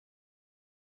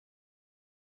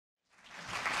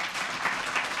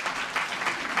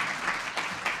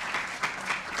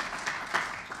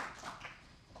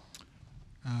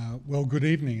Well, good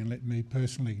evening, and let me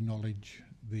personally acknowledge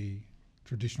the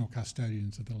traditional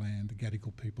custodians of the land, the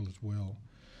Gadigal people as well.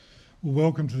 Well,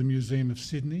 welcome to the Museum of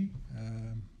Sydney,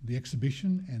 the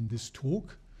exhibition and this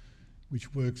talk,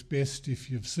 which works best if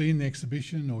you've seen the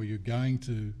exhibition or you're going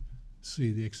to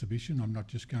see the exhibition. I'm not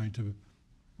just going to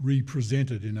represent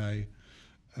it in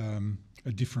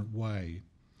a different way.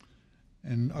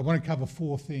 And I want to cover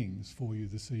four things for you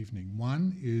this evening.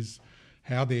 One is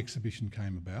how the exhibition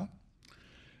came about,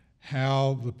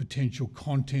 how the potential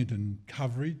content and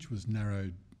coverage was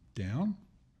narrowed down,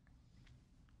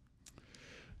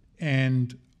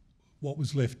 and what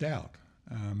was left out.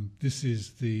 This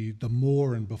is the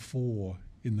more and before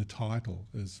in the title,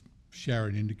 as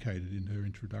Sharon indicated in her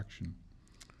introduction.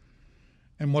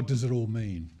 And what does it all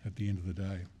mean at the end of the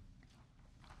day?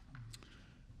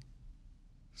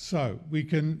 So we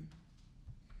can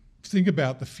think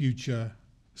about the future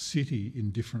city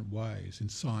in different ways, in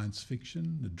science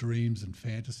fiction, the dreams and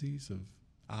fantasies of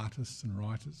artists and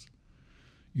writers,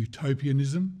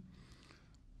 utopianism,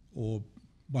 or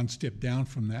one step down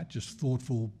from that, just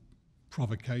thoughtful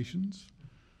provocations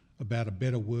about a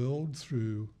better world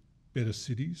through better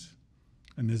cities.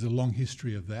 And there's a long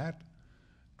history of that,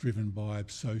 driven by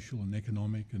social and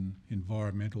economic and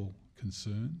environmental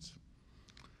concerns.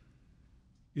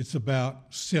 It's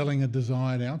about selling a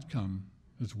desired outcome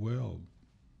as well.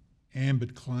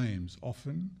 Ambit claims,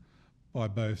 often by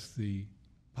both the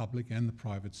public and the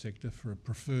private sector, for a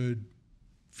preferred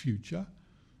future,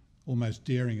 almost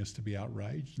daring us to be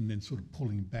outraged and then sort of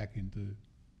pulling back into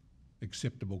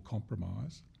acceptable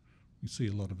compromise. We see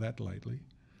a lot of that lately.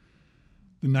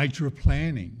 The nature of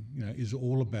planning, is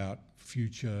all about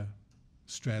future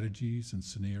strategies and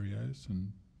scenarios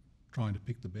and trying to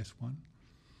pick the best one.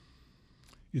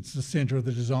 It's the centre of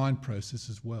the design process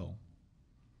as well.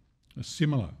 A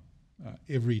similar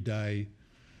everyday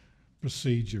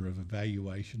procedure of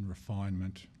evaluation,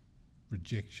 refinement,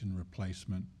 rejection,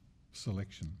 replacement,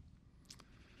 selection.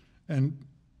 And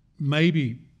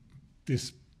maybe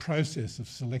this process of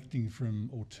selecting from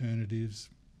alternatives,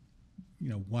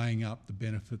 weighing up the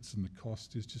benefits and the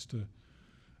cost is just a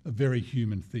very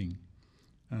human thing.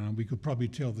 We could probably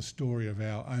tell the story of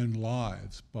our own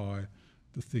lives by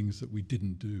the things that we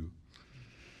didn't do.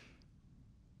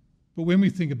 But when we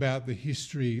think about the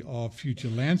history of future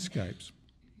landscapes,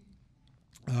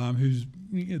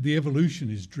 the evolution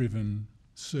is driven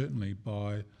certainly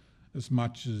by as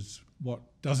much as what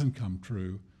doesn't come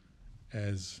true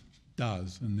as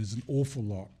does, and there's an awful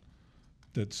lot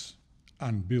that's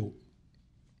unbuilt.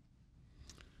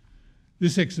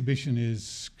 This exhibition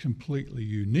is completely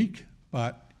unique,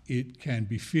 but it can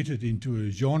be fitted into a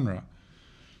genre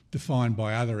defined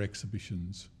by other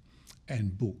exhibitions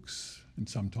and books, and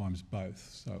sometimes both.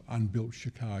 So unbuilt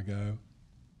Chicago,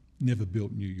 never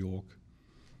built New York.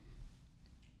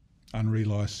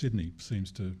 Unrealised Sydney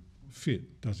seems to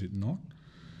fit, does it not?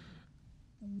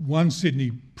 One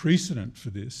Sydney precedent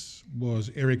for this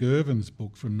was Eric Irvin's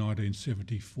book from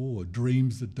 1974,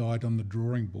 Dreams That Died on the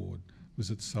Drawing Board, was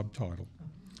its subtitle.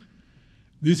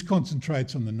 This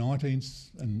concentrates on the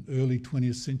 19th and early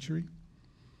 20th century,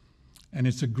 and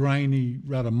it's a grainy,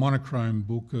 rather monochrome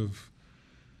book of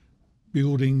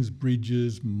buildings,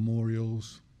 bridges,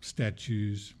 memorials,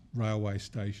 statues, railway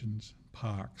stations,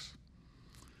 parks.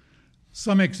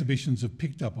 Some exhibitions have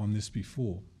picked up on this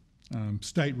before.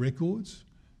 State Records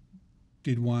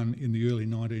did one in the early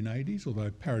 1980s,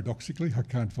 although paradoxically I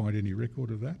can't find any record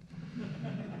of that.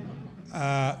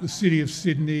 The City of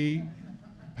Sydney,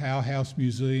 Powerhouse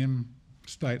Museum,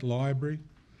 State Library.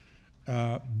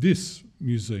 This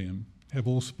museum have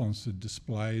all sponsored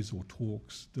displays or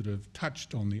talks that have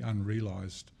touched on the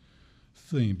unrealised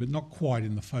theme, but not quite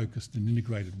in the focused and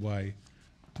integrated way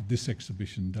that this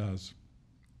exhibition does.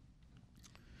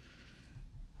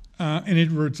 And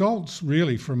it results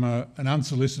really from an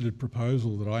unsolicited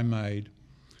proposal that I made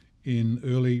in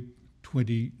early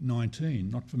 2019,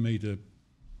 not for me to,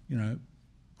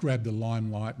 grab the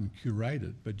limelight and curate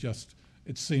it, but just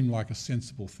it seemed like a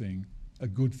sensible thing, a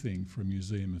good thing for a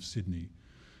Museum of Sydney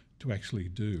to actually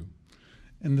do.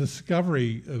 And the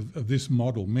discovery of this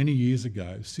model many years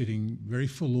ago, sitting very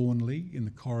forlornly in the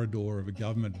corridor of a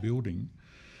government building,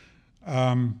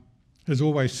 has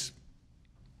always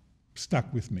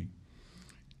stuck with me.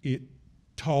 It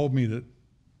told me that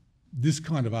this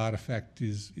kind of artefact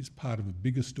is part of a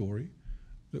bigger story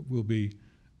that will be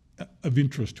of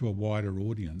interest to a wider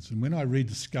audience. And when I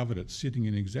rediscovered it sitting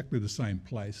in exactly the same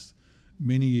place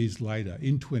many years later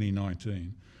in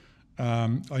 2019,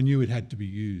 I knew it had to be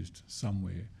used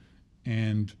somewhere.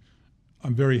 And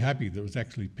I'm very happy that it was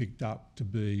actually picked up to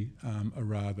be a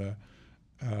rather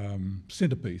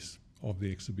centrepiece of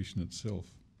the exhibition itself.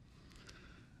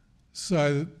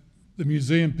 So the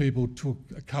museum people took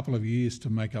a couple of years to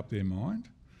make up their mind,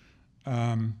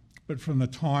 but from the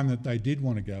time that they did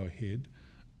want to go ahead,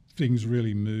 things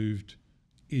really moved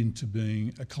into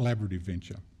being a collaborative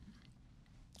venture.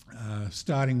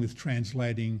 Starting with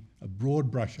translating a broad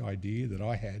brush idea that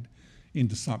I had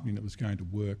into something that was going to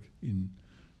work in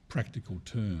practical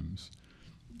terms.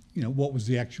 You know, what was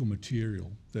the actual material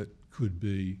that could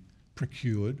be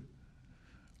procured?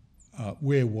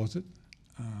 Where was it?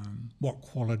 What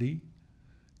quality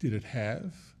did it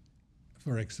have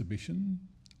for exhibition?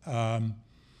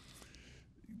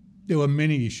 There were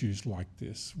many issues like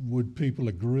this. Would people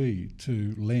agree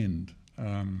to lend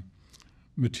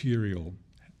material?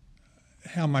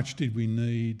 How much did we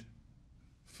need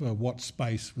for what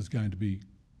space was going to be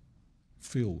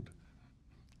filled?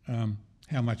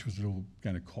 How much was it all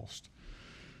going to cost?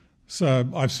 So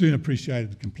I've soon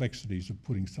appreciated the complexities of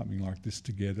putting something like this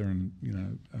together,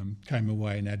 and came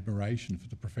away in admiration for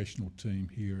the professional team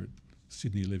here at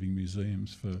Sydney Living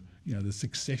Museums for the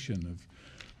succession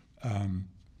of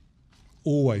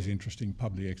always interesting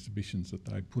public exhibitions that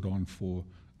they put on for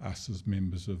us as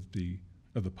members of the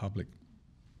public.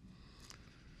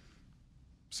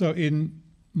 So in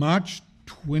March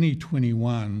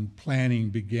 2021, planning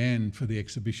began for the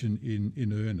exhibition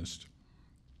in earnest.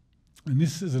 And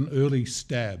this is an early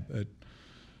stab at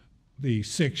the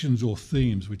sections or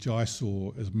themes which I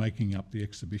saw as making up the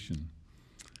exhibition.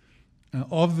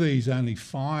 Of these, only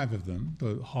 5 of them,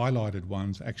 the highlighted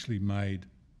ones, actually made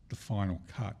the final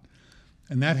cut.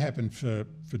 And that happened for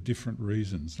different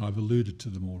reasons. I've alluded to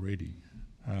them already.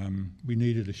 We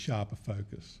needed a sharper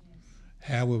focus.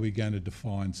 How were we going to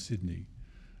define Sydney?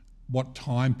 What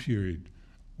time period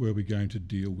were we going to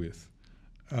deal with?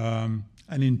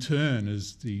 And in turn,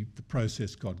 as the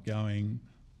process got going,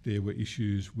 there were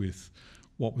issues with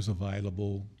what was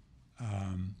available,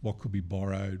 what could be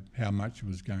borrowed, how much it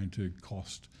was going to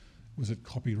cost. Was it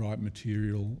copyright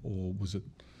material, or was it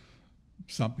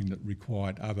something that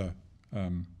required other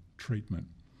treatment?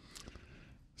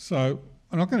 So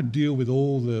I'm not going to deal with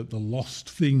all the lost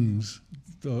things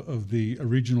of the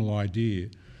original idea,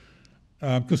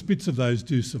 because bits of those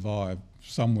do survive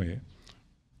somewhere.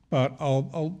 But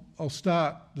I'll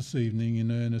start this evening in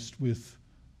earnest with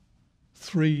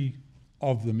 3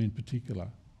 of them in particular.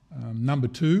 Number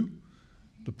 2,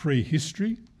 the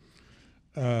prehistory.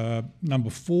 Number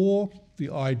 4, the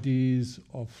ideas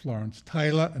of Florence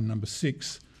Taylor. And number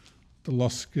 6, the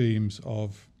lost schemes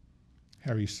of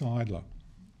Harry Seidler.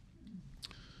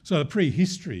 So the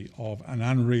prehistory of an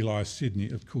unrealised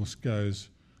Sydney, of course, goes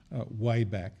way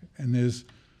back, and there's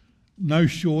no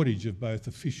shortage of both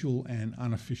official and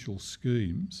unofficial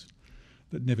schemes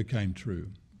that never came true.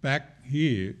 Back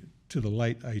here to the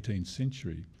late 18th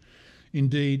century,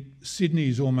 indeed, Sydney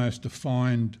is almost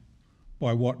defined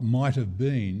by what might have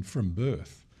been from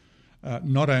birth,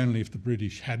 not only if the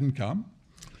British hadn't come,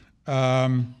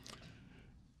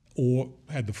 or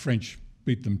had the French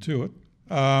beat them to it,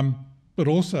 but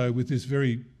also with this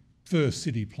very first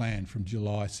city plan from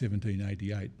July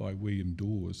 1788 by William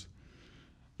Dawes.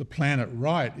 The plan at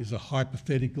right is a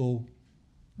hypothetical,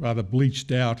 rather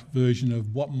bleached out version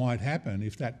of what might happen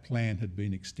if that plan had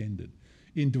been extended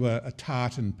into a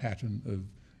tartan pattern of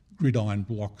gridiron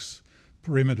blocks,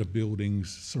 perimeter buildings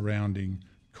surrounding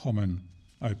common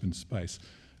open space.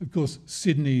 Of course,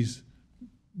 Sydney's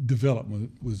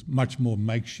development was much more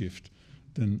makeshift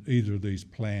than either of these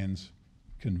plans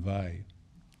convey.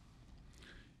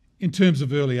 In terms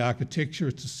of early architecture,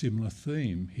 it's a similar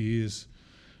theme. Here's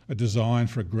a design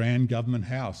for a grand government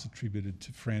house attributed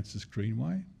to Francis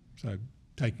Greenway, so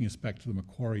taking us back to the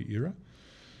Macquarie era.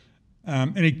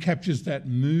 And it captures that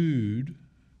mood,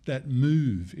 that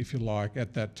move, if you like,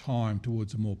 at that time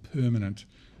towards a more permanent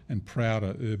and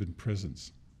prouder urban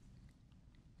presence.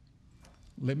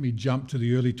 Let me jump to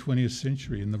the early 20th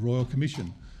century and the Royal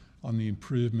Commission on the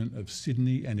Improvement of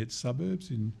Sydney and its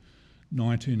Suburbs in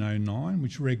 1909,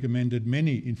 which recommended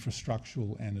many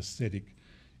infrastructural and aesthetic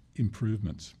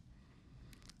improvements.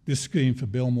 This scheme for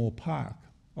Belmore Park,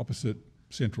 opposite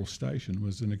Central Station,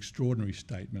 was an extraordinary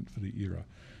statement for the era,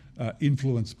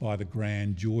 influenced by the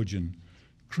grand Georgian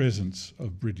crescents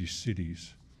of British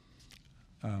cities,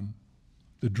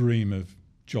 the dream of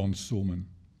John Sulman.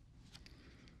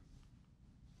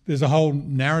 There's a whole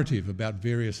narrative about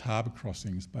various harbour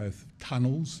crossings, both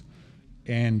tunnels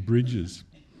and bridges.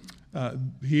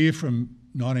 Here from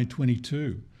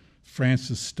 1922,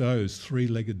 Francis Stowe's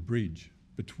 3-legged bridge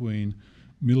between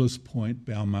Millers Point,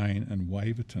 Balmain and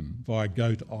Waverton via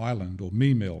Goat Island, or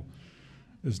Meemel,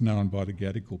 as known by the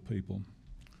Gadigal people.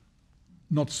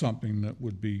 Not something that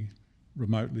would be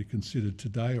remotely considered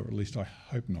today, or at least I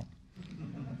hope not.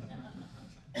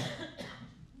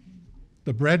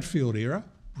 The Bradfield era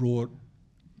brought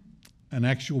an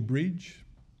actual bridge,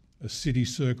 a city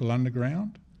circle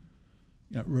underground,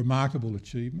 remarkable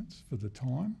achievements for the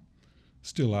time,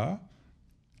 still are,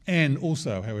 and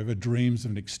also, however, dreams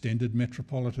of an extended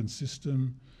metropolitan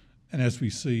system, and as we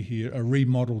see here, a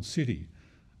remodelled city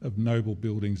of noble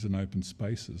buildings and open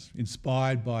spaces.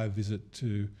 Inspired by a visit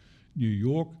to New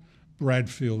York,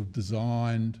 Bradfield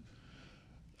designed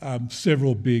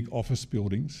several big office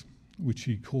buildings, which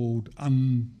he called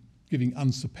giving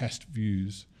unsurpassed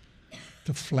views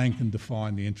to flank and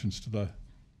define the entrance to the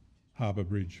Harbour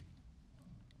Bridge.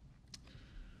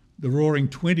 The Roaring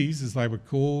Twenties, as they were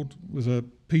called, was a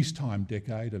peacetime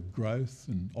decade of growth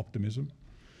and optimism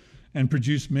and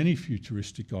produced many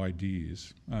futuristic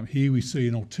ideas. Here we see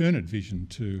an alternate vision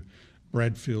to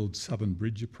Bradfield's Southern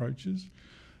Bridge approaches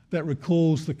that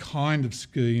recalls the kind of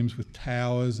schemes with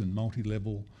towers and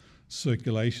multi-level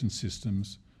circulation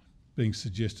systems being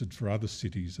suggested for other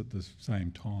cities at the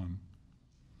same time.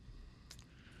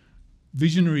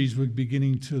 Visionaries were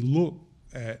beginning to look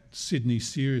at Sydney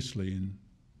seriously in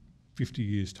 50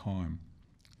 years' time.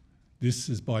 This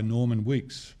is by Norman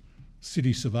Weeks,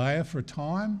 city surveyor for a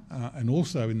time, and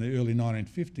also in the early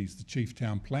 1950s, the chief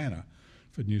town planner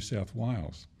for New South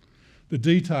Wales. The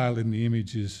detail in the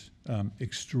image is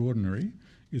extraordinary.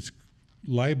 It's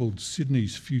labelled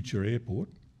Sydney's future airport.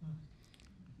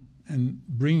 And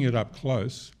bringing it up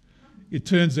close, it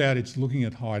turns out it's looking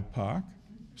at Hyde Park,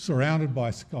 surrounded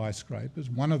by skyscrapers,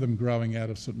 one of them growing out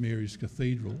of St Mary's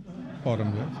Cathedral,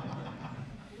 bottom left,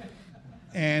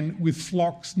 and with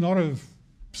flocks not of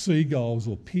seagulls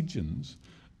or pigeons,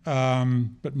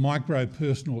 but micro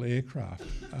personal aircraft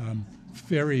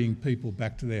ferrying people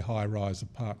back to their high-rise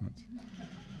apartments.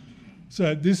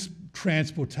 So this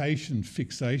transportation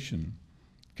fixation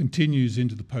continues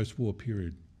into the post-war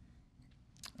period,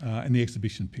 and the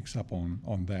exhibition picks up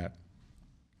on that.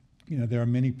 There are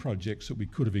many projects that we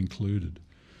could have included.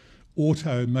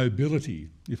 Auto mobility,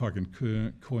 if I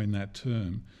can coin that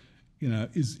term,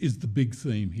 is the big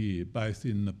theme here, both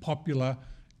in the popular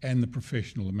and the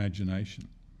professional imagination.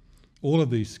 All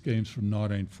of these schemes from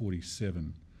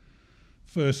 1947.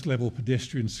 First level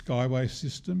pedestrian skyway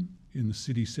system in the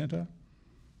city centre.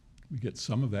 We get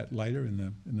some of that later in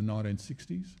the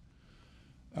 1960s.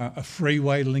 A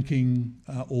freeway linking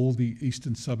all the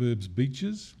eastern suburbs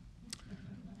beaches,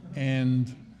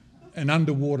 and an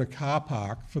underwater car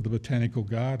park for the botanical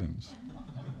gardens.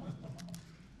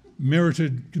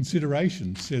 Merited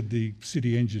consideration, said the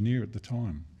city engineer at the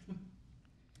time.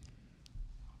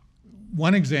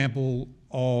 One example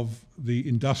of the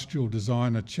industrial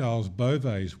designer Charles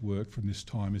Beauvais' work from this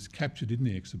time is captured in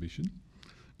the exhibition,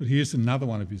 but here's another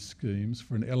one of his schemes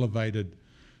for an elevated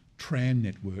tram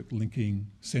network linking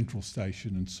Central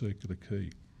Station and Circular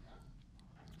Quay.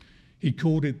 He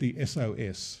called it the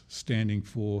SOS, standing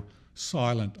for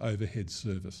Silent Overhead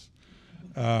Service,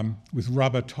 with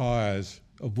rubber tyres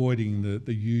avoiding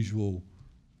the usual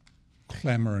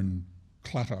clamour and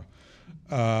clutter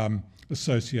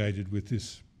associated with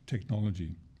this technology.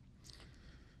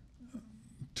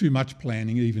 Too much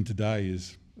planning, even today,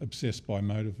 is obsessed by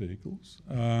motor vehicles.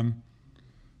 And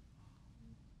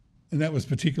that was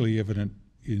particularly evident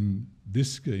in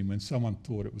this scheme when someone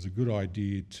thought it was a good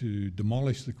idea to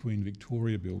demolish the Queen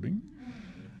Victoria building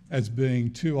as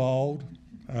being too old,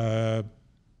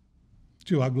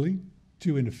 too ugly,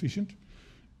 too inefficient,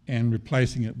 and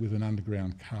replacing it with an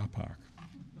underground car park.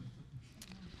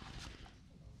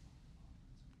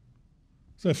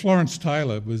 So Florence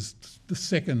Taylor was the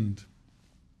second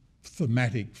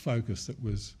thematic focus that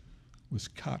was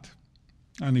cut.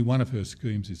 Only one of her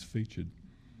schemes is featured.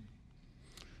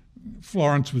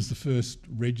 Florence was the first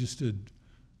registered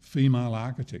female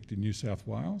architect in New South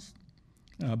Wales,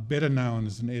 better known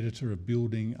as an editor of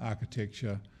building,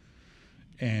 architecture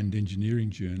and engineering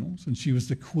journals, and she was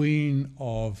the queen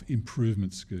of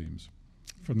improvement schemes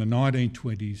from the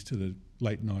 1920s to the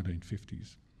late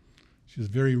 1950s. She was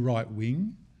very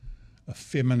right-wing, a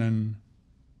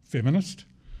feminist,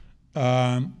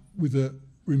 with a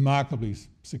remarkably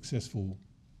successful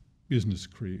business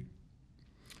career.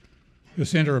 Her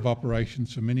centre of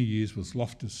operations for many years was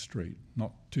Loftus Street,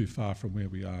 not too far from where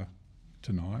we are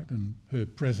tonight, and her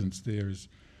presence there is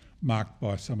marked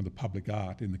by some of the public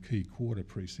art in the Quay Quarter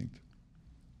precinct.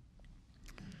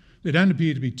 There don't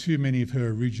appear to be too many of her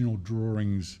original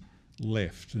drawings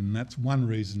left, and that's one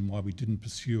reason why we didn't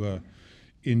pursue her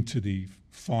into the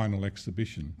final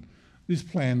exhibition. This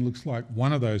plan looks like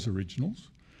one of those originals.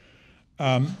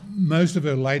 Most of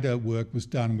her later work was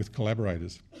done with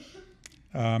collaborators,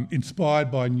 Inspired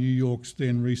by New York's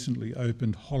then recently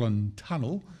opened Holland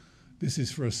Tunnel, this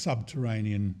is for a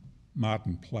subterranean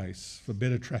Martin Place for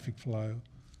better traffic flow,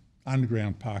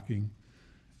 underground parking,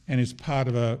 and is part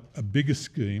of a bigger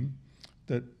scheme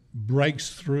that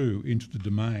breaks through into the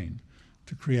domain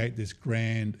to create this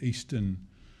grand eastern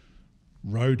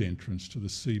road entrance to the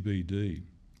CBD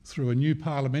through a new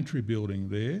parliamentary building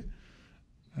there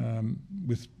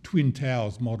with twin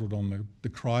towers modelled on the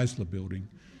Chrysler building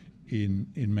in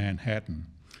Manhattan,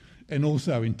 and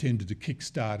also intended to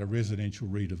kickstart a residential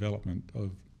redevelopment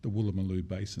of the Woolloomooloo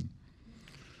Basin.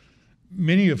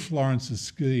 Many of Florence's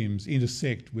schemes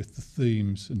intersect with the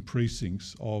themes and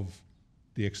precincts of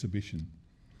the exhibition.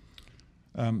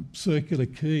 Circular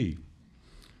Quay,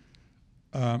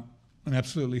 an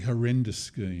absolutely horrendous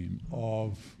scheme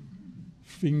of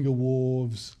finger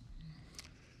wharves,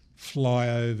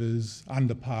 flyovers,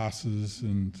 underpasses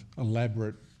and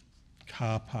elaborate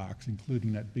car parks,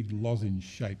 including that big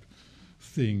lozenge-shaped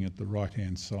thing at the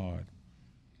right-hand side.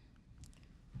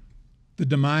 The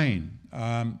Domain,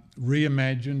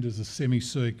 reimagined as a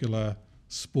semicircular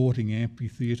sporting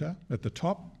amphitheatre at the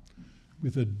top,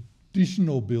 with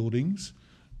additional buildings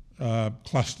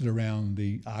clustered around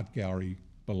the art gallery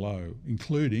below,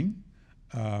 including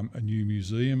a new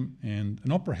museum and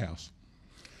an opera house.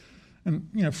 And,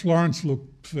 you know, Florence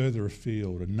looked further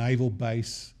afield, a naval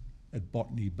base at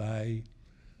Botany Bay,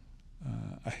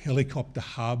 a helicopter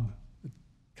hub at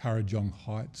Currajong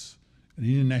Heights, an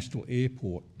international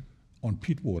airport on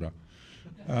Pittwater,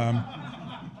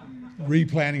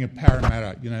 replanning of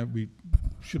Parramatta. You know, we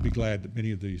should be glad that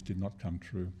many of these did not come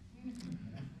true.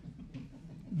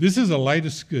 This is a later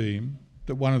scheme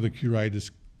that one of the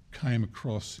curators came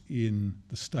across in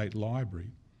the State Library,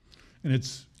 and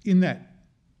it's in that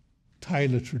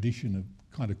Taylor tradition of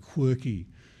kind of quirky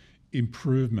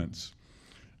improvements,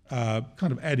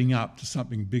 kind of adding up to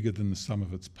something bigger than the sum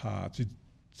of its parts.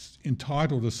 It's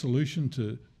entitled A Solution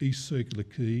to East Circular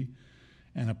Quay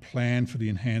and a Plan for the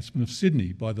Enhancement of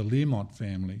Sydney by the Learmont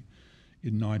family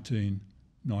in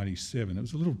 1997. It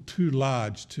was a little too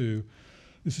large to,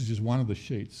 this is just one of the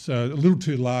sheets, so a little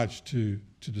too large to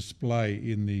display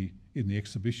in the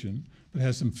exhibition, but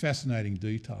has some fascinating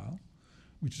detail,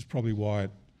 which is probably why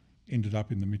it ended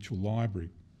up in the Mitchell Library.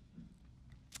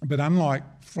 But unlike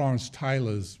Florence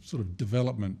Taylor's sort of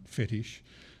development fetish,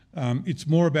 it's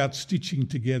more about stitching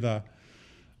together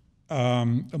a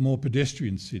more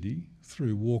pedestrian city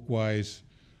through walkways,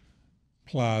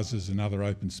 plazas and other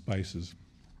open spaces.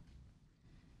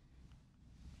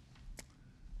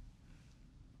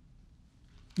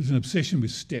 There's an obsession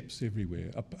with steps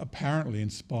everywhere, apparently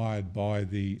inspired by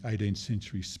the 18th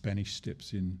century Spanish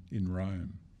steps in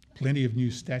Rome. Plenty of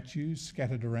new statues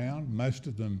scattered around, most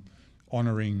of them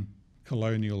honouring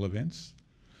colonial events.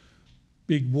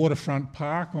 Big waterfront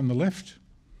park on the left,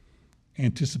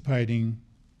 anticipating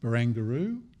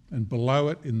Barangaroo, and below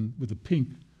it, with a pink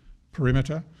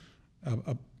perimeter,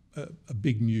 a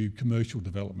big new commercial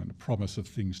development, a promise of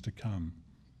things to come.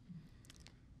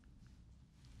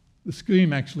 The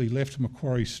scheme actually left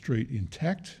Macquarie Street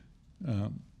intact,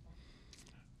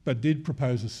 but did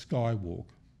propose a skywalk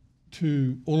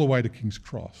all the way to King's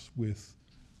Cross, with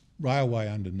railway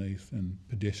underneath and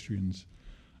pedestrians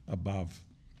above.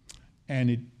 And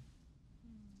it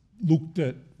looked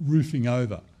at roofing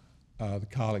over the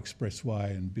Carl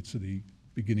Expressway and bits of the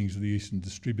beginnings of the Eastern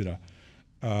Distributor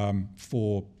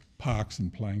for parks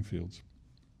and playing fields.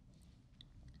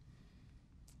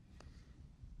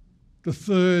 The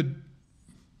third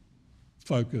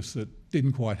focus that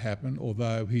didn't quite happen,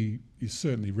 although he is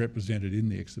certainly represented in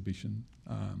the exhibition,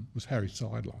 was Harry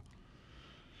Seidler.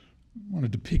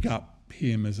 Wanted to pick up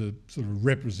him as a sort of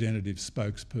representative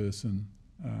spokesperson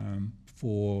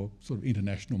for sort of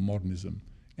international modernism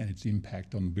and its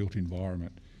impact on the built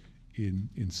environment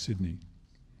in Sydney.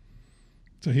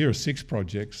 So here are 6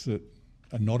 projects that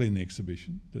are not in the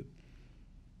exhibition that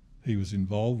he was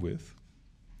involved with.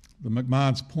 The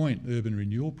McMahon's Point urban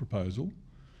renewal proposal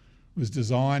was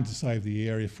designed to save the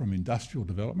area from industrial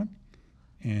development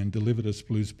and delivered us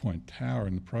Blues Point Tower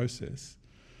in the process.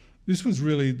 This was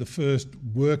really the first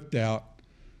worked out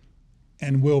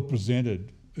and well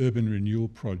presented urban renewal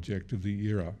project of the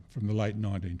era from the late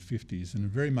 1950s, and it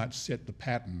very much set the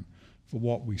pattern for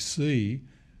what we see,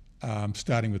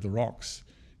 starting with the rocks,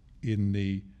 in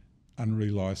the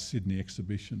Unrealised Sydney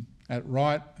Exhibition. At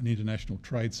right, an international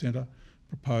trade centre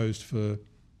proposed for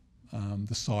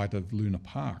the site of Luna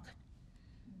Park,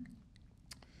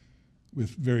 with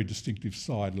very distinctive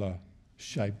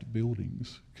Seidler-shaped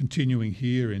buildings, continuing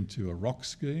here into a rock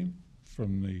scheme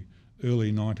from the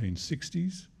early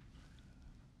 1960s,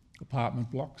 apartment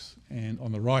blocks, and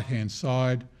on the right-hand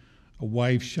side, a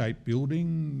wave-shaped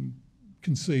building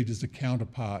conceived as the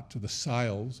counterpart to the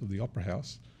sails of the Opera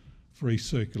House for East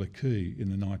Circular Quay in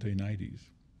the 1980s.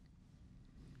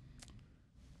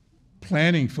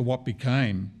 Planning for what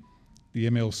became the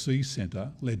MLC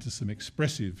Centre led to some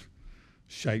expressive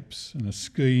shapes and a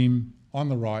scheme on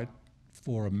the right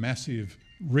for a massive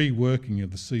reworking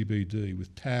of the CBD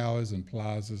with towers and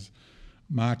plazas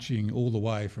marching all the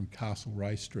way from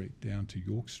Castlereagh Street down to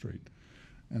York Street.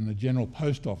 And the General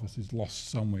Post Office is lost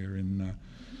somewhere in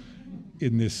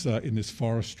this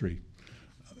forestry.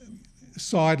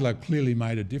 Seidler clearly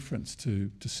made a difference to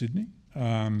Sydney,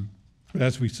 but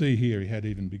as we see here, he had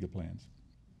even bigger plans.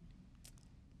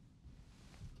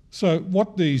 So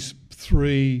what these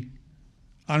three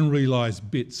unrealised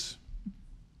bits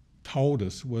told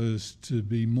us was to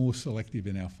be more selective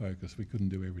in our focus. We couldn't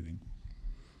do everything.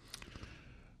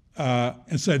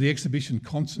 And so the exhibition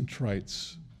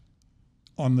concentrates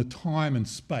on the time and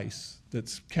space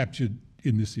that's captured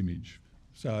in this image.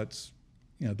 So it's,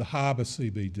 you know, the harbour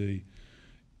CBD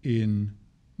in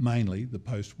mainly the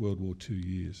post-World War II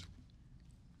years.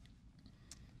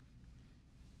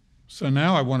 So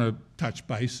now I want to touch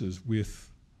bases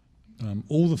with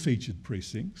all the featured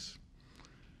precincts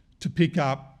to pick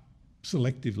up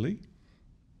selectively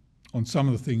on some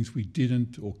of the things we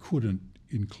didn't or couldn't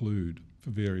include for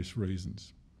various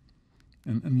reasons.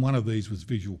 And one of these was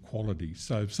visual quality.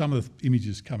 So some of the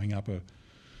images coming up are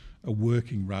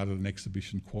working rather than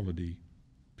exhibition quality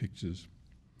pictures.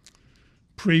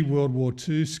 Pre-World War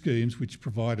II schemes which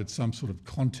provided some sort of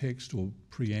context or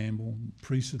preamble,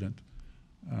 precedent,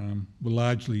 were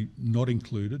largely not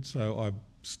included, so I've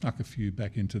snuck a few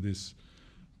back into this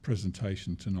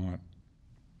presentation tonight.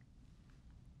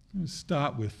 Let's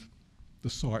start with the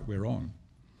site we're on.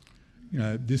 You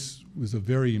know, this was a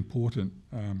very important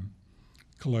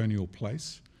colonial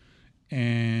place,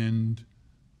 and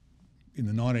in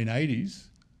the 1980s,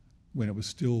 when it was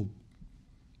still,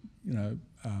 you know,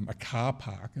 a car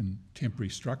park and temporary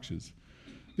structures,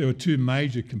 there were two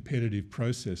major competitive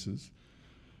processes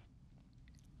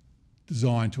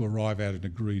designed to arrive at an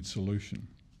agreed solution.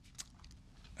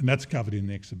 And that's covered in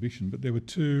the exhibition, but there were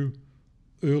two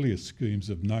earlier schemes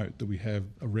of note that we have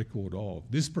a record of.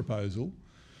 This proposal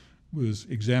was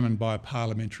examined by a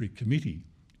parliamentary committee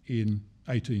in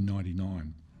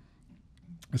 1899.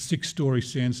 A 6-storey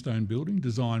sandstone building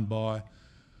designed by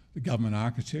the government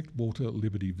architect, Walter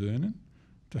Liberty Vernon,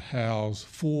 to house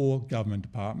 4 government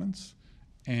departments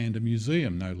and a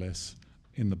museum, no less,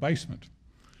 in the basement.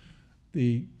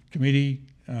 The committee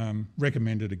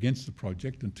recommended against the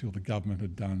project until the government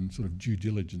had done sort of due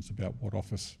diligence about what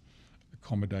office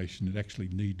accommodation it actually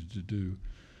needed to do,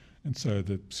 and so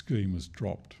the scheme was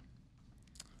dropped.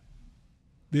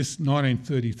 This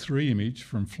 1933 image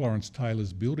from Florence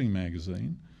Taylor's Building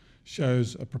magazine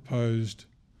shows a proposed,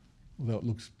 although it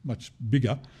looks much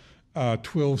bigger,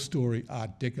 12-storey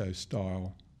Art Deco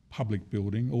style public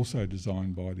building, also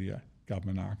designed by the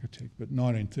government architect. But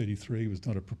 1933 was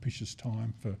not a propitious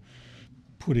time for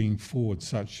putting forward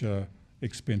such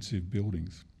expensive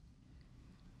buildings.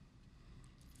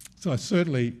 So I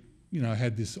certainly, you know,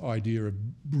 had this idea of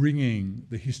bringing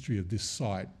the history of this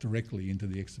site directly into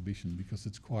the exhibition because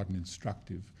it's quite an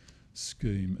instructive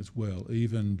scheme as well.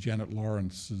 Even Janet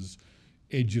Lawrence's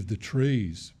Edge of the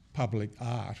Trees public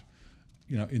art,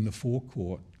 you know, in the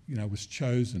forecourt, you know, was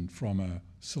chosen from a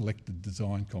selected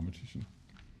design competition.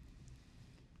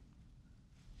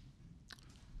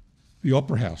 The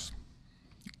Opera House.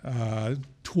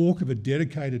 Talk of a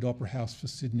dedicated opera house for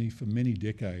Sydney for many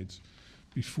decades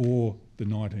before the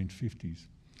 1950s.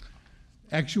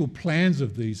 Actual plans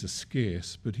of these are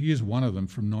scarce, but here's one of them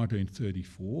from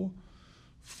 1934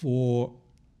 for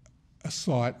a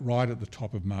site right at the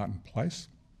top of Martin Place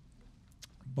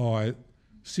by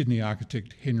Sydney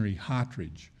architect Henry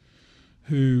Hartridge,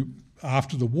 who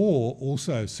after the war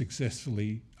also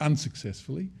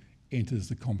unsuccessfully enters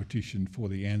the competition for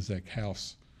the Anzac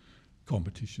House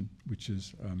competition, which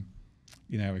is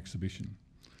in our exhibition.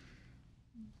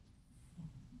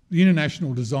 The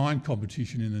International Design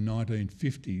Competition in the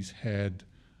 1950s had,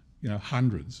 you know,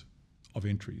 hundreds of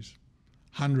entries,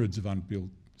 hundreds of unbuilt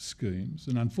schemes,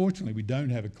 and unfortunately we don't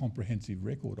have a comprehensive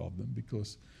record of them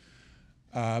because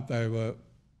they were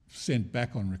sent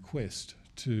back on request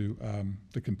to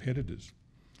the competitors.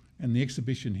 And the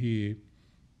exhibition here,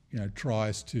 you know,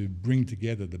 tries to bring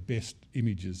together the best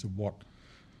images of what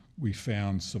we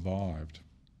found survived.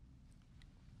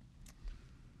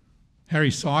 Harry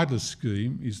Seidler's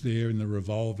scheme is there in the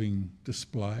revolving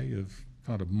display of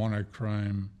kind of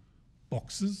monochrome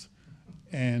boxes,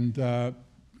 and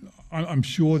I'm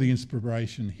sure the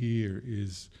inspiration here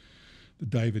is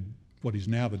what is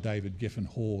now the David Geffen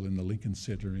Hall in the Lincoln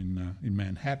Centre in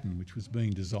Manhattan, which was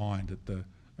being designed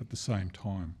at the same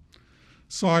time.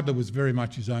 Seidler was very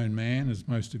much his own man, as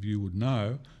most of you would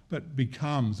know, but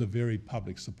becomes a very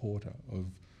public supporter of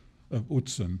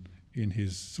Utzon in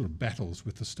his sort of battles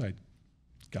with the state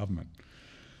government.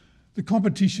 The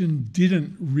competition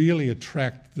didn't really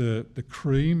attract the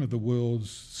cream of the world's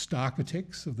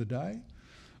starchitects of the day,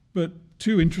 but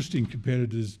two interesting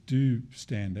competitors do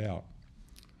stand out.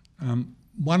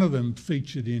 One of them,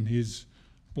 featured in his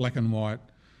black and white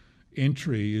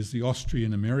entry, is the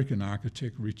Austrian-American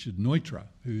architect Richard Neutra,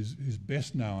 who's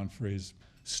best known for his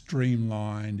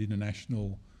streamlined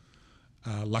international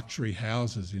luxury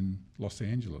houses in Los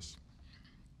Angeles.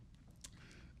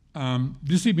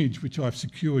 This image, which I've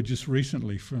secured just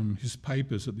recently from his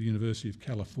papers at the University of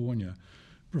California,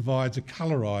 provides a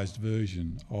colorised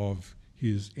version of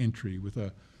his entry with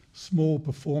a small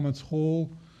performance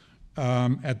hall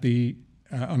on the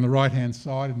right-hand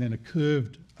side, and then a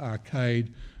curved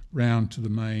arcade round to the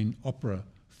main opera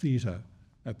theatre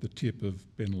at the tip of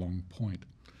Bennelong Point.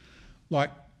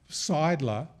 Like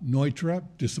Seidler, Neutra,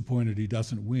 disappointed he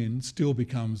doesn't win, still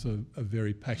becomes a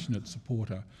very passionate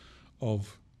supporter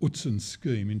of Utzon's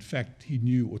scheme. In fact, he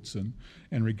knew Utzon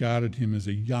and regarded him as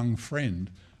a young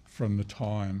friend from the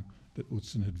time that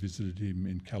Utzon had visited him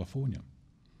in California.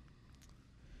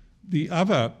 The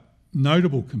other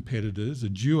notable competitors, a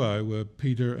duo, were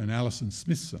Peter and Alison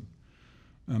Smithson.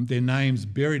 Their names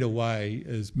buried away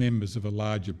as members of a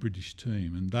larger British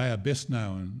team, and they are best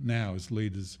known now as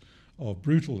leaders of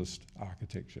brutalist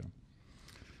architecture.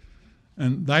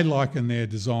 And they liken their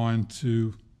design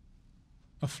to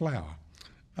a flower,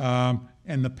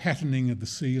 and the patterning of the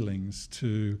ceilings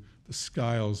to the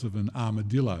scales of an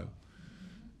armadillo.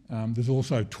 There's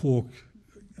also talk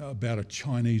about a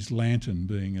Chinese lantern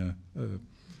being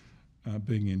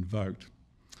invoked.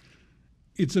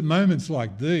 It's at moments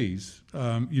like these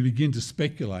you begin to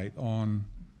speculate on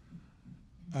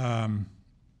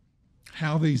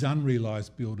how these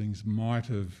unrealised buildings might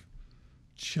have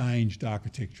changed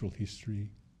architectural history,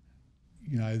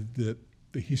 you know, the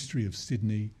history of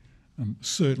Sydney,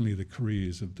 certainly the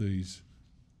careers of these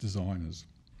designers.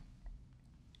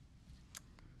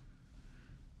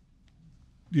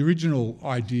 The original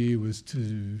idea was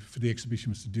for the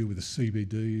exhibition was to deal with the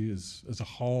CBD as a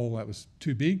whole. That was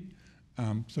too big,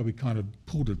 so we kind of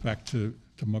pulled it back to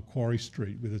Macquarie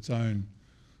Street with its own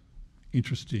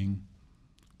interesting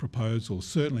proposals,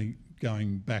 certainly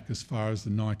going back as far as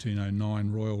the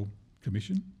 1909 Royal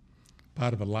Commission,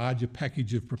 part of a larger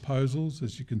package of proposals,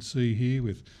 as you can see here,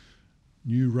 with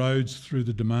new roads through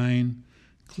the domain,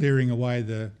 clearing away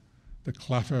the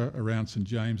clutter around St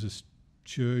James's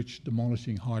Church,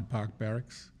 demolishing Hyde Park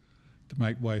Barracks to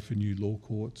make way for new law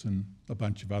courts and a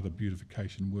bunch of other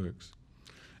beautification works.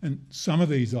 And some of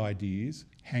these ideas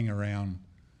hang around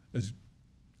as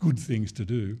good things to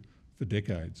do for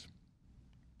decades.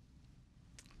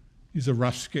 Here's a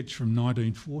rough sketch from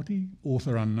 1940,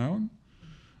 author unknown.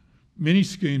 Many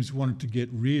schemes wanted to get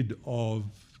rid of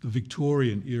the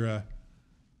Victorian era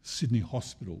Sydney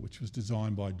Hospital, which was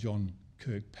designed by John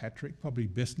Kirkpatrick, probably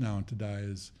best known today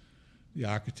as the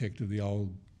architect of the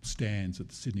old stands at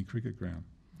the Sydney Cricket Ground.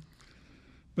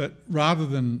 But rather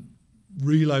than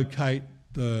relocate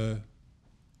the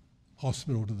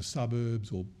hospital to the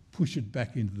suburbs or push it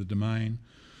back into the domain,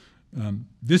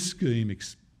 this scheme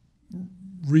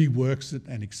reworks it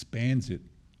and expands it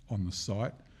on the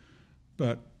site,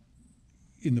 but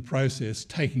in the process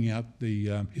taking out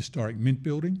the historic Mint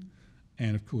building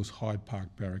and of course Hyde Park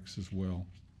Barracks as well.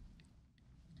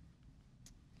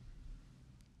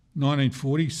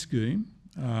 1940 scheme,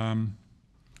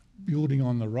 building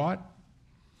on the right,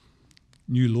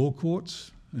 new law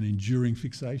courts, an enduring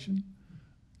fixation,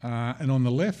 and on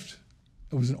the left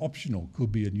it was an optional,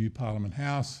 could be a new Parliament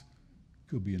House,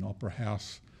 could be an opera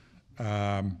house,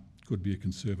 could be a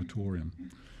conservatorium.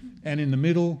 And in the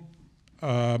middle,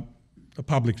 a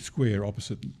public square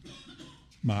opposite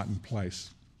Martin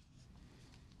Place.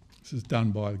 This is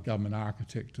done by the government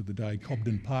architect of the day,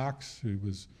 Cobden Parkes, who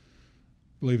was,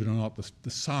 believe it or not, the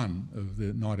son of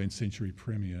the 19th century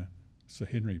Premier, Sir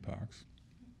Henry Parkes.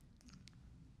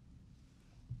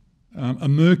 A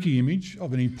murky image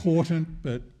of an important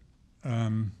but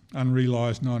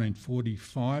unrealised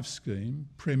 1945 scheme.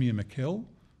 Premier McKell,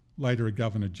 later a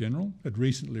Governor-General, had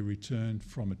recently returned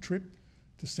from a trip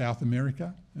to South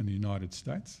America and the United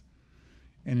States,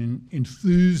 and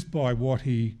enthused by what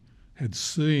he had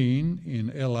seen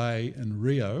in LA and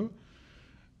Rio,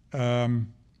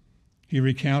 he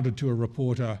recounted to a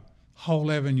reporter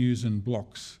whole avenues and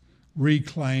blocks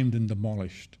reclaimed and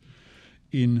demolished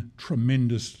in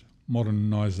tremendous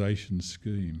modernisation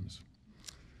schemes.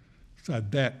 So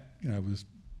that, was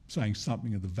saying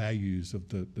something of the values of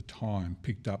the time,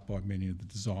 picked up by many of the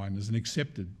designers and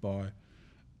accepted by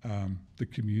the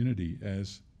community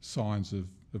as signs of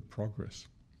progress.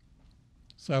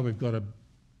 So we've got a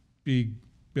big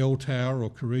bell tower or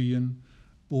carillon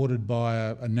bordered by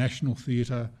a national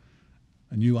theatre,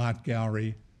 a new art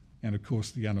gallery, and of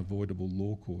course the unavoidable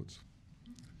law courts.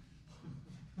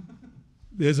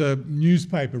 There's a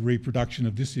newspaper reproduction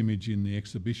of this image in the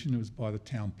exhibition. It was by the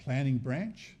Town Planning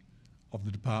Branch of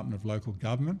the Department of Local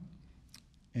Government,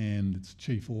 and its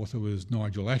chief author was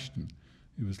Nigel Ashton,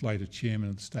 who was later chairman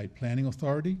of the State Planning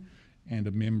Authority and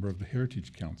a member of the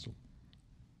Heritage Council.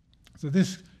 So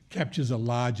this captures a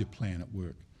larger plan at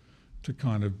work to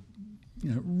kind of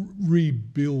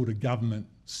rebuild a government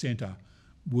centre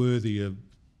worthy of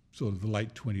sort of the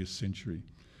late 20th century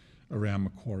around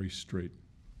Macquarie Street.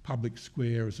 Public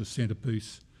Square as a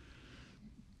centrepiece,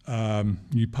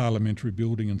 new parliamentary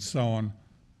building and so on.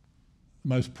 The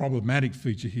most problematic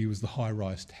feature here was the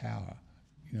high-rise tower,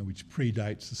 which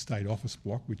predates the state office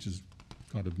block, which has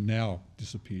kind of now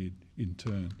disappeared in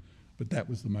turn. But that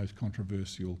was the most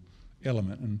controversial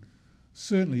element. And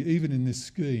certainly, even in this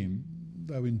scheme,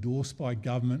 though endorsed by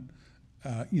government,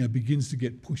 begins to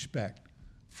get pushback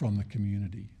from the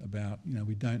community about,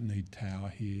 we don't need tower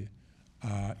here.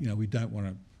 We don't want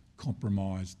to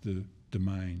compromise the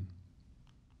domain.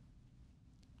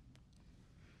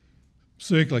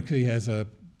 Circular Quay has a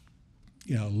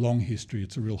long history.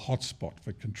 It's a real hotspot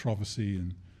for controversy,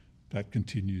 and that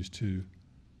continues to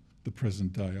the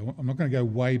present day. I'm not going to go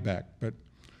way back, but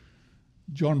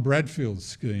John Bradfield's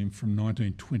scheme from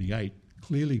 1928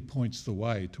 clearly points the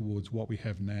way towards what we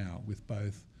have now, with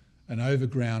both an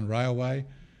overground railway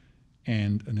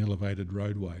and an elevated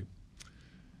roadway.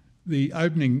 The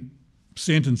opening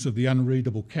sentence of the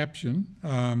unreadable caption,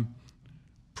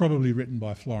 probably written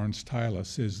by Florence Taylor,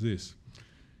 says this: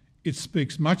 "It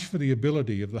speaks much for the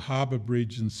ability of the Harbour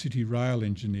Bridge and City Rail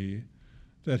engineer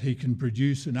that he can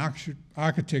produce an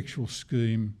architectural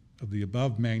scheme of the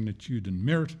above magnitude and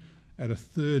merit at a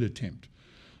third attempt.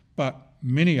 But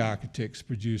many architects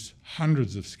produce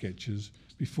hundreds of sketches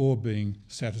before being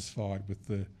satisfied with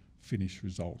the finished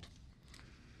result."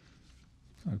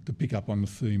 So to pick up on the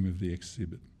theme of the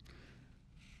exhibit.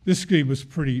 This scheme was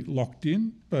pretty locked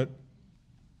in, but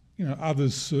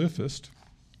others surfaced.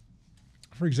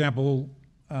 For example,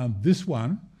 this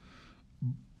one,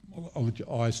 I'll let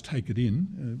your eyes take it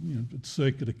in, it's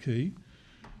Circular Quay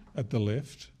at the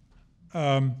left,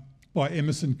 by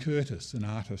Emerson Curtis, an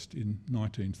artist in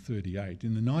 1938.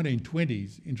 In the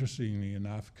 1920s, interestingly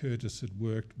enough, Curtis had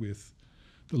worked with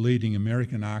the leading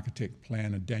American architect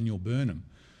planner Daniel Burnham,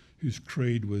 whose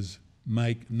creed was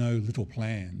 "make no little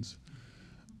plans."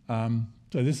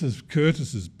 So this is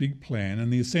Curtis's big plan,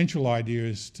 and the essential idea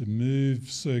is to move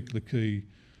Circular Quay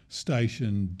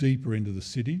station deeper into the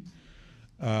city,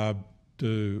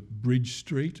 to Bridge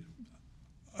Street,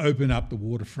 open up the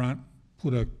waterfront,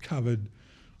 put a covered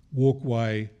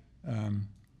walkway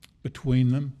between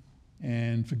them,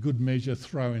 and for good measure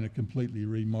throw in a completely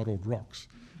remodelled rocks,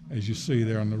 as you see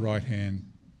there on the right-hand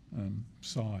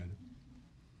side.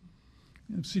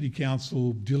 City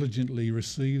Council diligently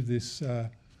received this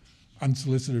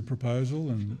unsolicited proposal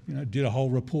and did a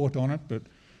whole report on it, but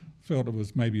felt it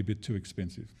was maybe a bit too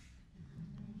expensive.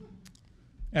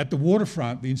 At the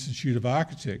waterfront, the Institute of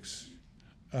Architects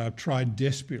tried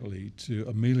desperately to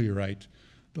ameliorate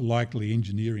the likely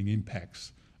engineering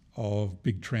impacts of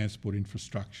big transport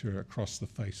infrastructure across the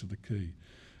face of the quay,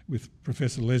 with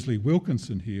Professor Leslie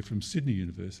Wilkinson here from Sydney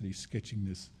University sketching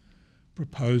this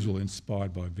proposal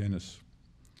inspired by Venice.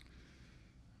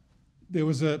 There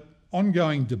was an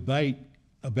ongoing debate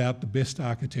about the best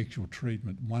architectural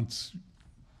treatment once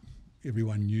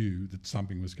everyone knew that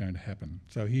something was going to happen.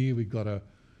 So here we've got a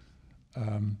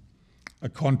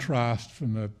contrast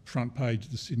from the front page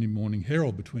of the Sydney Morning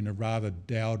Herald between a rather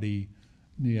dowdy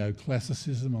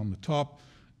neoclassicism on the top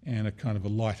and a kind of a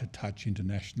lighter touch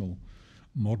international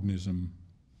modernism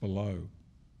below.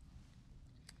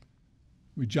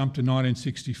 We jump to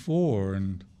 1964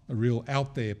 and a real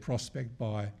out there prospect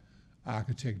by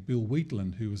architect Bill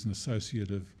Wheatland, who was an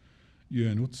associate of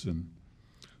Jörn Utzon.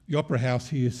 The Opera House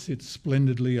here sits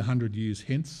splendidly 100 years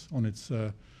hence on its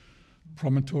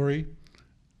promontory,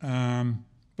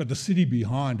 but the city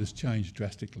behind has changed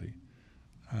drastically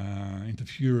into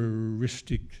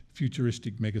futuristic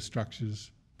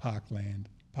megastructures, parkland,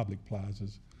 public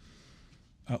plazas,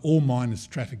 all minus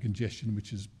traffic congestion,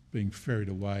 which is being ferried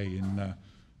away in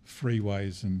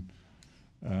freeways and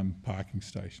parking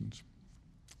stations.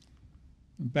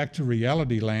 back to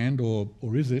reality land, or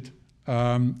is it,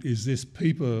 is this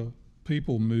people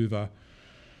mover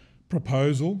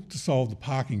proposal to solve the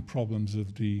parking problems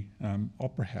of the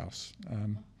Opera House,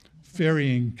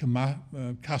 ferrying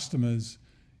customers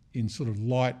in sort of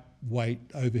lightweight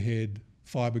overhead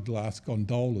fiberglass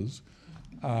gondolas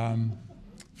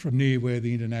from near where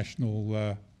the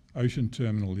International Ocean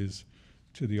Terminal is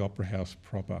to the Opera House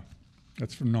proper.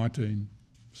 That's from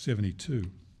 1972.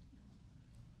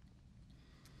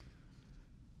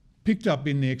 Picked up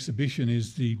in the exhibition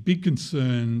is the big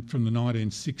concern from the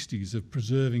 1960s of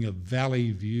preserving a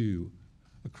valley view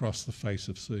across the face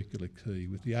of Circular Quay,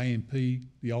 with the AMP,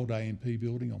 the old AMP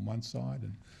building on one side,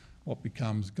 and what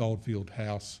becomes Goldfield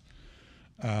House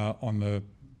on the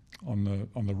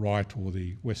right or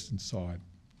the western side,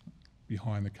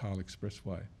 behind the Carl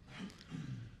Expressway.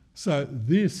 So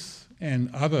this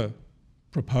and other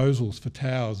proposals for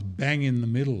towers bang in the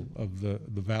middle of the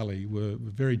valley were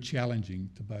very challenging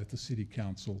to both the City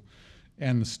Council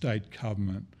and the state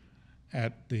government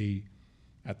at the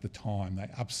time. They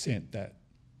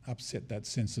upset that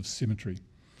sense of symmetry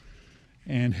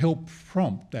and helped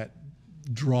prompt that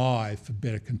drive for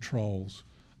better controls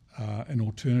and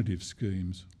alternative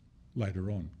schemes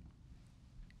later on.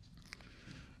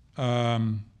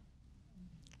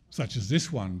 Such as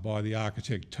this one by the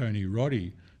architect Tony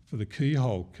Roddy for the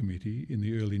Keyhole Committee in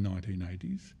the early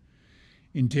 1980s,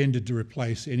 intended to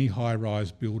replace any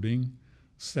high-rise building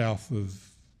south of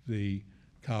the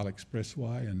Carl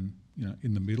Expressway and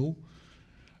in the middle.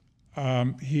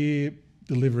 Here,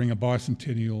 delivering a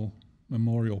bicentennial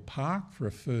memorial park for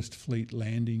a First Fleet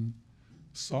landing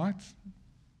site.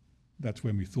 That's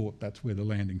when we thought that's where the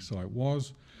landing site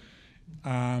was.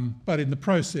 But in the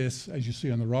process, as you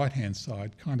see on the right-hand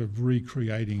side, kind of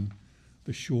recreating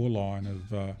the shoreline of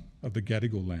the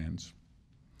Gadigal lands.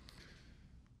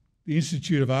 The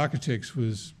Institute of Architects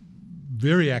was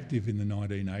very active in the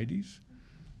 1980s,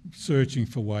 searching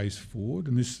for ways forward,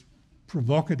 and this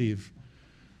provocative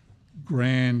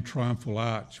grand triumphal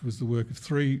arch was the work of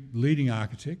three leading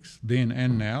architects, then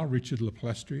and now, Richard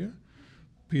Laplastria,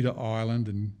 Peter Ireland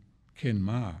and Ken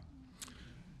Marr.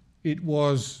 It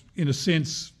was, in a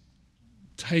sense,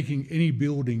 taking any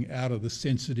building out of the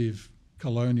sensitive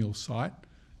colonial site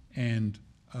and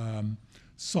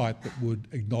site that would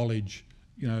acknowledge,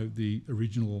 the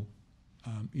original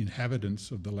inhabitants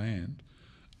of the land,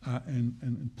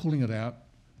 and pulling it out,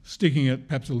 sticking it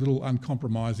perhaps a little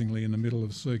uncompromisingly in the middle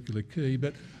of Circular Quay,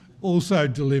 but also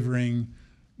delivering,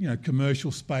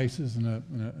 commercial spaces and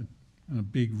a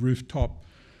big rooftop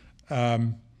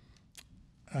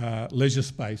leisure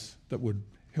space that would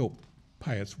help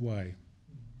pay its way.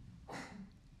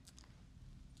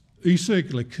 East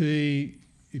Circular Quay,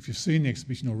 if you've seen the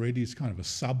exhibition already, it's kind of a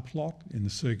subplot in the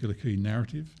Circular Quay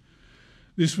narrative.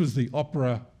 This was the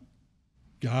Opera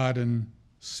Garden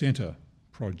Centre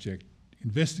project,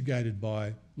 investigated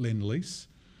by Len Lease,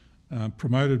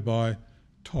 promoted by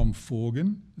Tom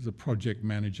Forgan as a project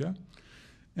manager.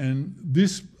 And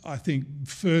this, I think,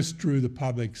 first drew the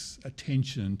public's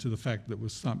attention to the fact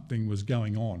that something was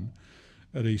going on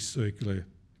at East Circular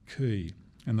Quay,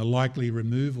 and the likely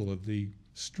removal of the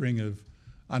string of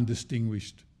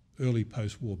undistinguished early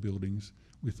post-war buildings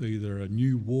with either a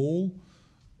new wall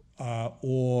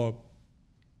or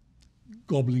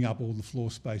gobbling up all the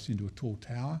floor space into a tall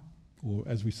tower, or,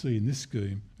 as we see in this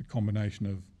scheme, a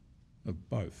combination of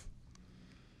both.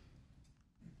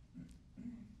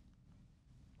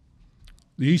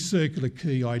 The East Circular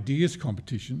Quay Ideas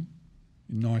Competition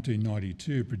in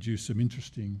 1992 produced some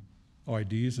interesting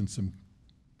ideas and some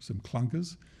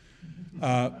clunkers.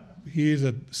 Here's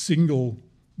a single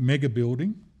mega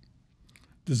building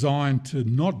designed to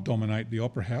not dominate the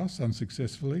Opera House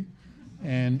unsuccessfully,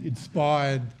 and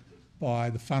inspired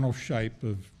by the funnel shape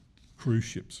of cruise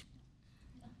ships.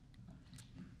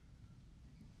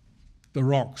 The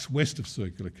Rocks west of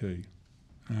Circular Quay,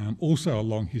 also a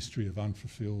long history of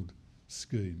unfulfilled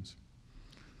schemes.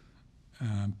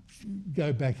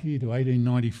 Go back here to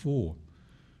 1894,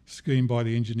 scheme by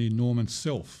the engineer Norman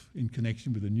Self in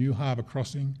connection with a new harbour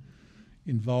crossing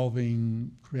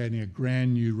involving creating a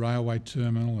brand new railway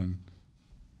terminal and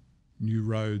new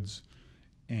roads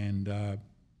and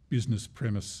business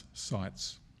premise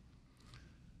sites.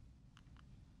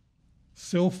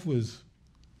 Self was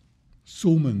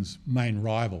Sulman's main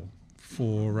rival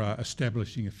for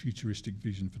establishing a futuristic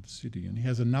vision for the city, and he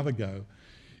has another go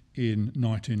in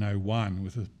 1901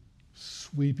 with a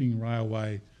sweeping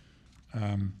railway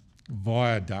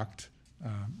viaduct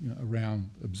around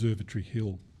Observatory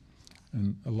Hill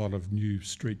and a lot of new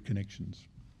street connections.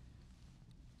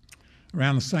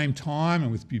 Around the same time,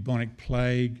 and with bubonic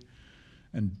plague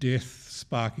and death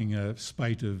sparking a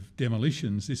spate of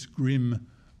demolitions, this grim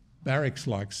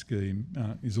barracks-like scheme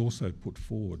is also put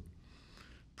forward.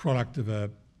 Product of a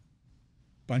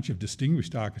bunch of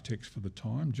distinguished architects for the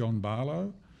time, John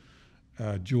Barlow,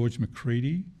 George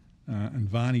Macready, and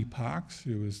Varney Parkes,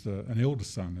 who was an elder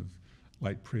son of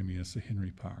late Premier Sir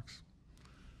Henry Parkes.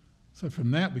 So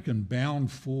from that we can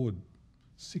bound forward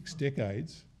 6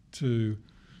 decades to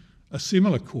a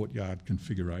similar courtyard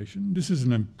configuration. This is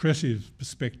an impressive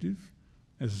perspective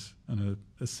as an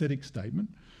aesthetic statement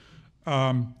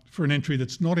for an entry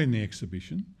that's not in the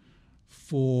exhibition,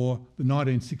 for the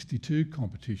 1962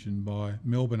 competition by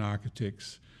Melbourne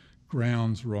architects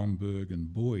Grounds, Romberg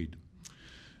and Boyd.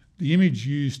 The image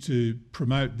used to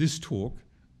promote this talk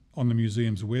on the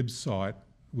museum's website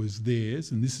was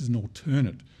theirs, and this is an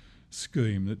alternate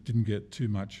scheme that didn't get too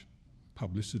much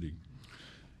publicity.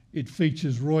 It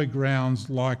features Roy Grounds'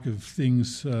 like of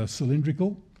things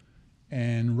cylindrical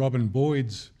and Robin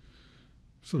Boyd's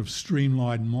sort of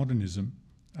streamlined modernism,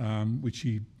 which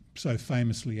he so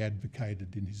famously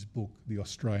advocated in his book, The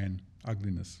Australian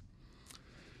Ugliness.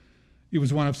 It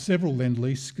was one of several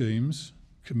Lend-Lease schemes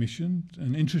commissioned,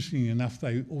 and interestingly enough,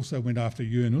 they also went after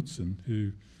Jörn Utzon,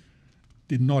 who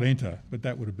did not enter, but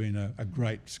that would have been a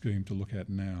great scheme to look at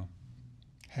now,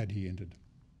 had he entered.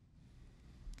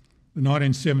 The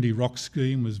 1970 rock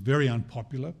scheme was very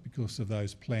unpopular because of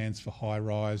those plans for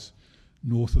high-rise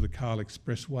north of the Cahill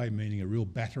Expressway, meaning a real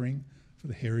battering for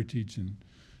the heritage and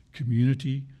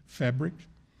community fabric.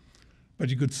 But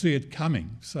you could see it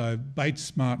coming. So Bates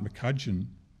Smart McCudgeon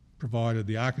provided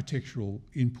the architectural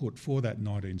input for that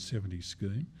 1970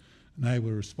 scheme, and they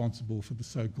were responsible for the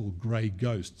so-called grey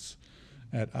ghosts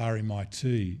at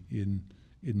RMIT in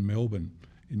Melbourne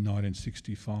in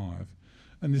 1965.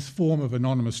 And this form of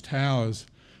anonymous towers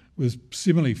was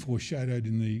similarly foreshadowed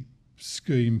in the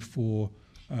scheme for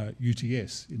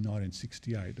UTS in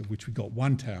 1968, of which we got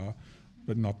one tower,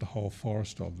 but not the whole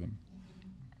forest of them.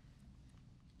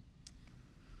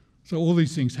 So all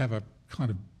these things have a kind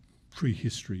of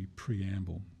prehistory,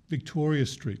 preamble. Victoria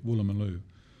Street, Woolloomooloo.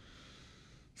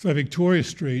 So Victoria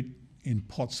Street in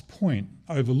Potts Point,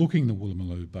 overlooking the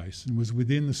Woolloomooloo Basin, was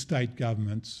within the state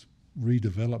government's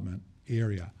redevelopment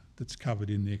area that's covered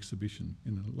in the exhibition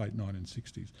in the late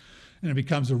 1960s. And it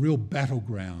becomes a real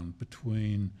battleground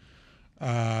between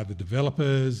the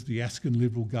developers, the Askin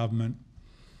Liberal government,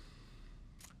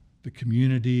 the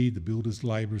community, the Builders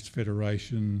Labourers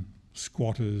Federation,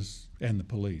 squatters and the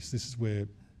police. This is where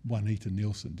Juanita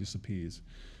Nielsen disappears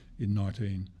in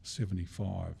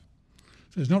 1975.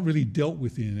 So it's not really dealt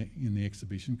with in the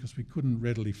exhibition because we couldn't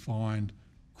readily find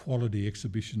quality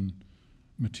exhibition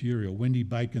material. Wendy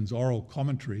Bacon's oral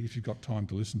commentary, if you've got time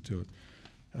to listen to it,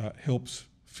 helps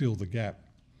fill the gap.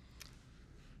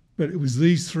 But it was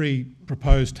these 3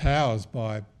 proposed towers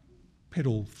by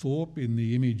Peddle Thorpe in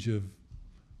the image of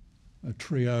a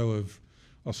trio of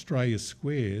Australia's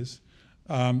squares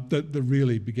that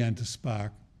really began to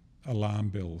spark alarm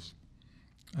bells.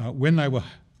 When they were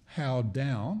howled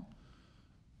down,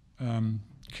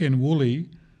 Ken Woolley,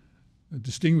 a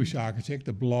distinguished architect,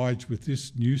 obliged with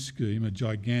this new scheme a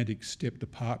gigantic stepped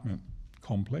apartment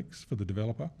complex for the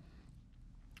developer.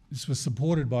 This was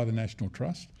supported by the National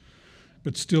Trust,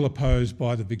 but still opposed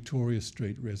by the Victoria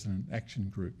Street Resident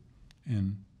Action Group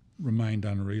and remained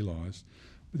unrealised.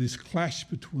 But this clash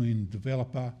between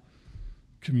developer,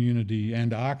 community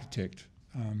and architect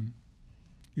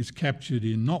is captured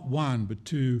in not one but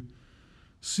 2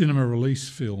 cinema release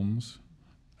films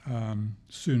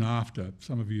soon after.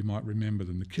 Some of you might remember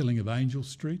them. The Killing of Angel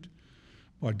Street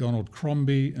by Donald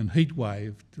Crombie and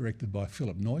Heatwave, directed by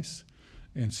Philip Noyce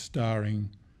and starring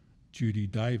Judy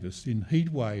Davis. In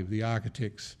Heatwave, the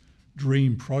architect's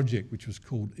dream project, which was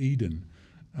called Eden,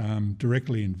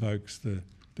 directly invokes the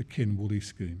Ken Woolley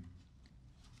scheme.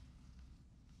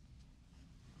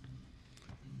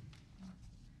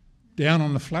 Down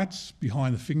on the flats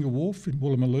behind the Finger Wharf in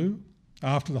Woolloomooloo,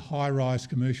 after the high-rise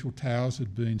commercial towers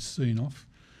had been seen off,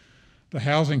 the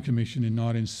Housing Commission in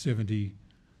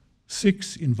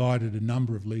 1976 invited a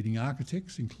number of leading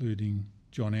architects, including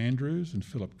John Andrews and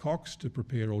Philip Cox, to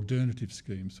prepare alternative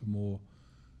schemes for more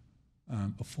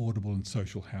affordable and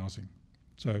social housing.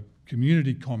 So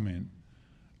community comment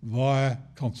via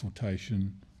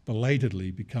consultation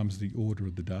belatedly becomes the order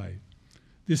of the day.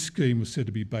 This scheme was said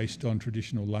to be based on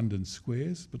traditional London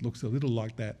squares, but looks a little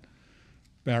like that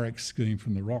barracks scheme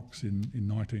from the Rocks in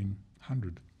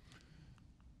 1900.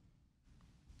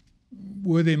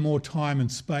 Were there more time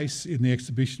and space in the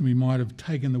exhibition, we might have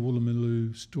taken the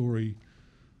Woolloomooloo story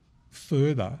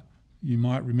further. You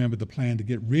might remember the plan to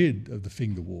get rid of the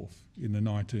Finger Wharf in the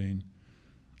 1980s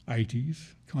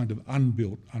 80s, kind of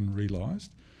unbuilt,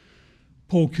 unrealised.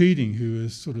 Paul Keating, who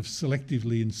has sort of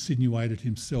selectively insinuated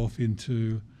himself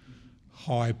into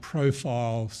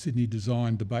high-profile Sydney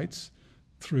design debates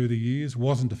through the years,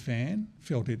 wasn't a fan,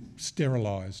 felt it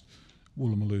sterilised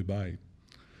Woolloomooloo Bay.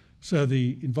 So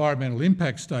the environmental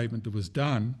impact statement that was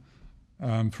done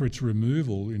for its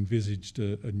removal envisaged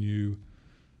a new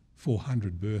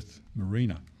 400 berth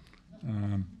marina,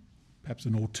 perhaps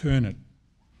an alternate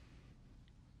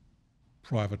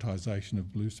privatisation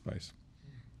of blue space.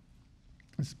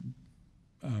 It's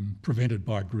prevented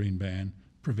by a green ban,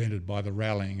 prevented by the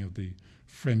rallying of the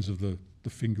Friends of the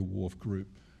Finger Wharf group.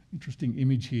 Interesting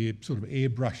image here, sort of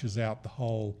airbrushes out the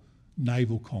whole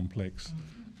naval complex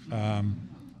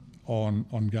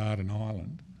on Garden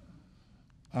Island.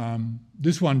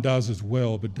 This one does as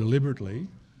well, but deliberately,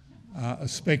 a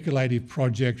speculative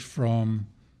project from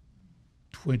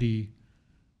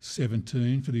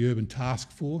 2017 for the Urban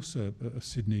Task Force, a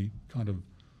Sydney kind of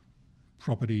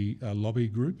property lobby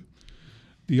group.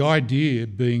 The idea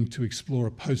being to explore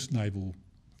a post-naval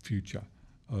future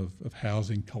of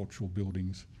housing, cultural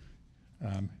buildings,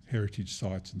 heritage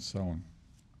sites and so on.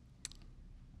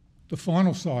 The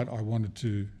final site I wanted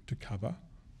to cover,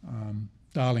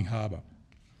 Darling Harbour,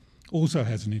 also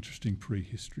has an interesting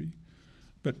prehistory,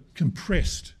 but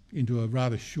compressed into a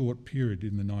rather short period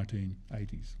in the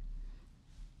 1980s.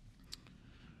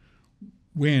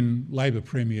 When Labor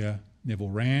Premier Neville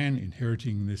Wran,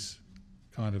 inheriting this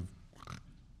kind of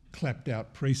clapped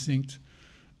out precinct,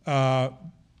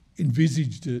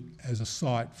 envisaged it as a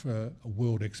site for a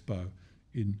World Expo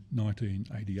in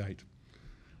 1988.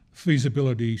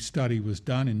 Feasibility study was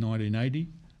done in 1980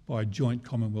 by a joint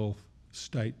Commonwealth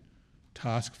State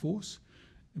task force,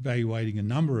 evaluating a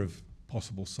number of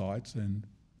possible sites, and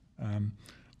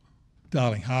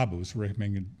Darling Harbour was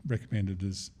recommended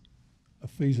as a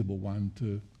feasible one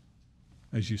to,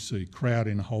 as you see, crowd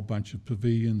in a whole bunch of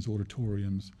pavilions,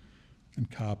 auditoriums and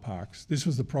car parks. This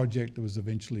was the project that was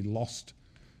eventually lost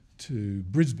to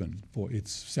Brisbane for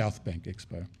its South Bank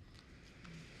Expo.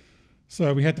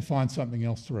 So we had to find something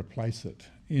else to replace it.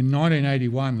 In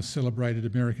 1981, the celebrated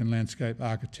American landscape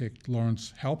architect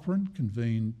Lawrence Halperin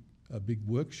convened a big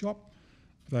workshop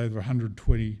with over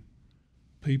 120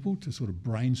 people to sort of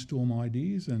brainstorm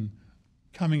ideas, and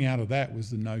coming out of that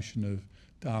was the notion of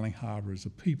Darling Harbour as a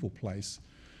people place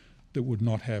that would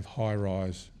not have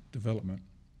high-rise development.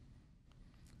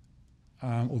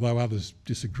 Although others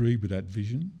disagreed with that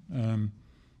vision.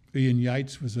 Ian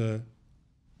Yates was a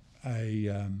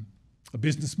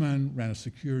businessman, ran a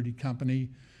security company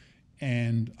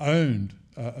and owned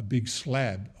a big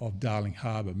slab of Darling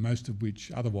Harbour, most of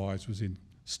which otherwise was in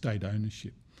state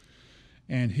ownership.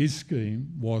 And his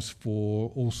scheme was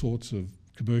for all sorts of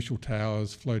commercial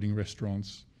towers, floating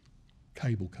restaurants,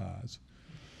 cable cars.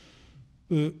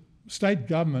 The state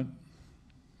government,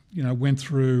 went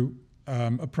through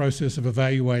a process of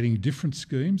evaluating different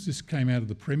schemes. This came out of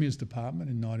the Premier's Department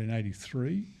in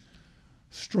 1983.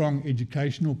 Strong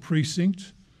educational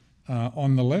precinct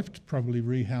on the left, probably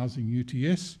rehousing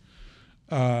UTS,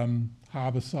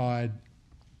 harbourside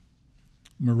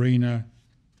marina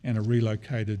and a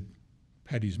relocated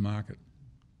Paddy's Market.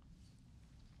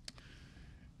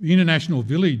 The International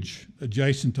Village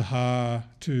adjacent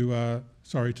to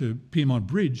Pyrmont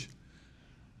Bridge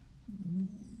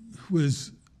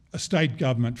was a state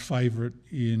government favourite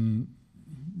in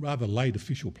rather late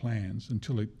official plans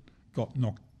until it got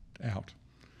knocked out.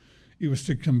 It was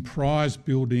to comprise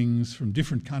buildings from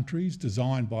different countries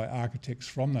designed by architects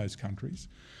from those countries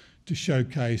to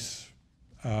showcase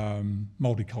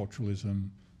multiculturalism,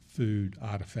 food,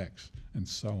 artefacts and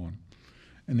so on.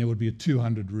 And there would be a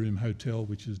 200-room hotel,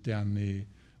 which is down there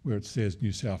where it says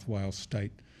New South Wales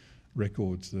State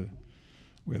Records,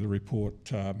 where the report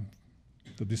that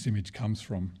this image comes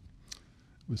from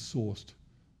was sourced.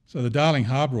 So the Darling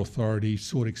Harbour Authority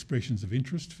sought expressions of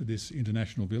interest for this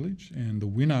international village, and the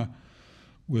winner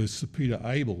was Sir Peter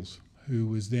Abels, who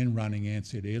was then running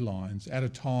Ansett Airlines at a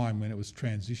time when it was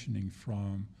transitioning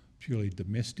from purely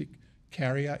domestic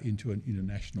carrier into an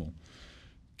international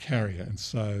carrier. And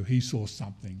so he saw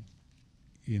something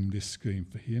in this scheme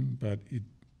for him, but it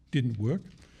didn't work.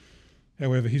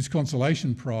 However, his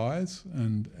consolation prize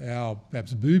and our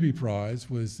perhaps booby prize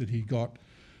was that he got,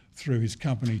 through his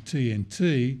company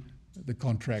TNT, the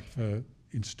contract for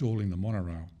installing the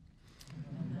monorail.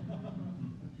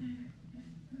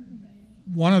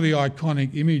 One of the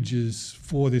iconic images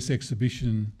for this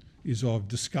exhibition is of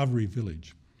Discovery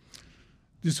Village.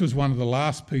 This was one of the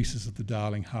last pieces of the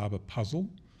Darling Harbour puzzle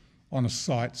on a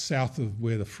site south of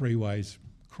where the freeways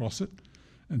cross it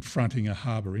and fronting a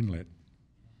harbour inlet.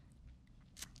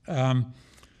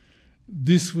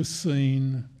 This was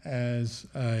seen as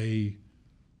a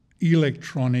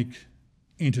electronic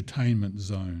entertainment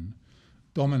zone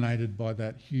dominated by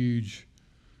that huge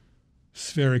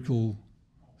spherical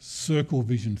circle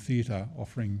vision theatre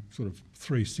offering sort of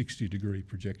 360-degree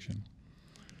projection.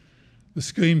 The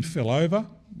scheme fell over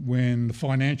when the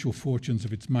financial fortunes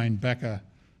of its main backer,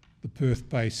 the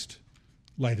Perth-based,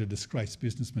 later disgraced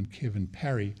businessman Kevin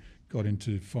Parry, got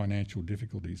into financial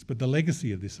difficulties. But the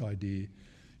legacy of this idea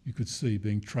you could see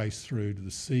being traced through to the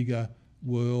Sega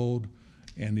World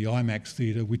and the IMAX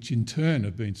Theatre, which in turn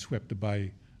have been swept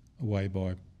away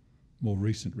by more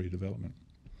recent redevelopment.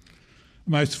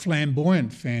 The most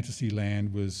flamboyant fantasy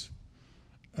land was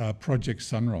Project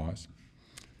Sunrise,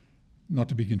 not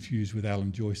to be confused with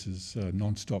Alan Joyce's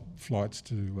non-stop flights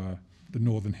to the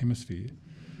Northern Hemisphere.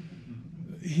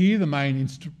 Here the main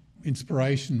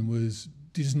inspiration was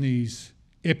Disney's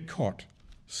Epcot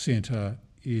Centre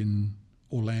in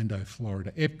Orlando,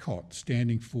 Florida. Epcot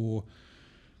standing for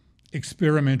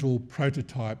Experimental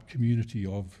Prototype Community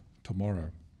of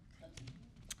Tomorrow.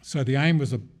 So the aim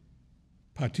was a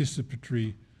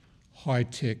participatory,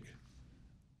 high-tech,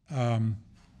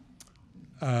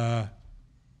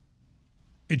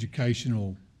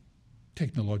 educational,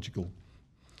 technological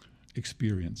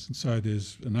experience. And so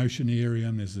there's an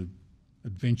oceanarium, there's an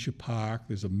adventure park,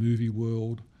 there's a movie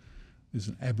world, there's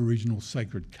an Aboriginal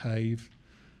sacred cave,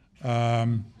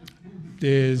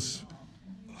 there's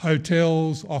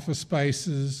hotels, office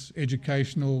spaces,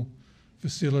 educational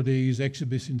facilities,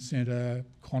 exhibition centre,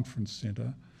 conference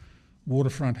centre,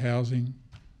 waterfront housing,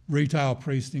 retail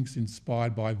precincts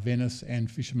inspired by Venice and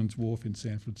Fisherman's Wharf in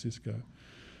San Francisco.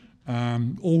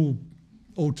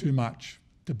 All too much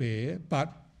to bear,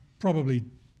 but probably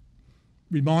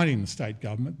reminding the state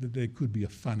government that there could be a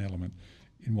fun element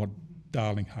in what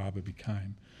Darling Harbour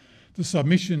became. The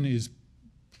submission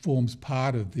forms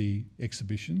part of the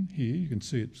exhibition here. You can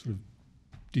see it sort of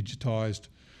digitised,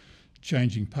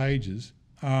 changing pages.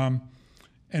 And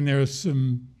there are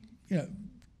some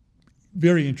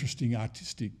very interesting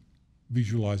artistic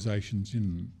visualisations in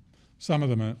them. Some of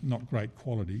them are not great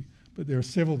quality, but there are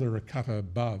several that are cut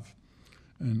above.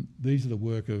 And these are the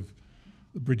work of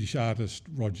the British artist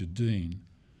Roger Dean.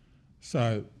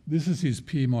 So this is his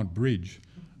Piedmont Bridge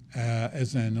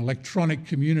as an electronic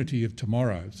community of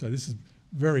tomorrow. So this is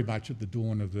very much at the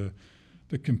dawn of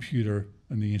the computer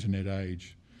and the internet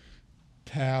age.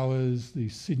 Towers,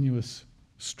 these sinuous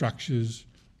structures,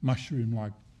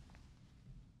 mushroom-like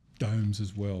domes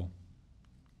as well.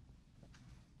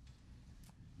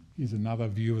 Here's another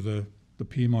view of the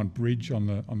Piedmont Bridge on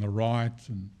the right,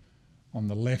 and on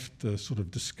the left the sort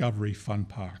of Discovery Fun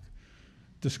Park,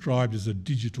 described as a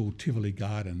digital Tivoli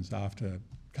Gardens after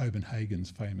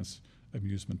Copenhagen's famous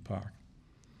amusement park.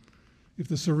 If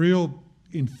the surreal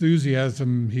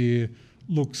enthusiasm here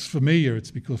looks familiar,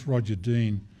 it's because Roger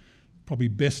Dean, probably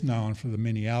best known for the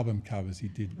many album covers he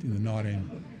did in the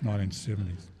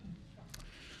 1970s.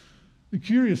 The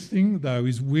curious thing, though,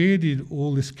 is where did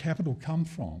all this capital come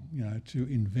from, to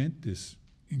invent this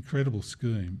incredible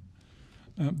scheme?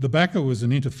 The backer was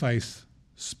an interfaith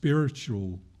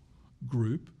spiritual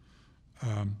group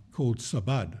called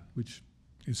Sabad, which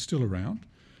is still around,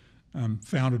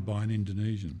 founded by an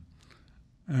Indonesian.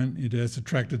 And it has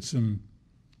attracted some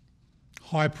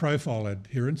high-profile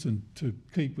adherents, and to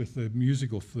keep with the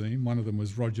musical theme, one of them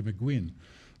was Roger McGuinn,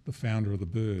 the founder of the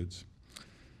Byrds.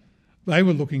 They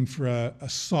were looking for a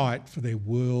site for their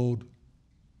world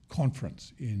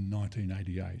conference in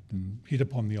 1988 and hit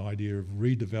upon the idea of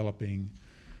redeveloping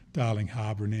Darling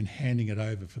Harbour and then handing it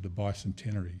over for the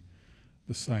bicentenary at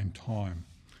the same time.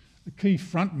 The key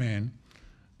frontman,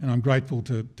 and I'm grateful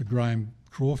to Graham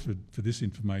Crawford for this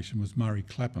information, was Murray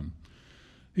Clapham.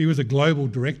 He was a global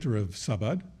director of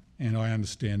Sabad and, I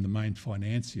understand, the main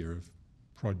financier of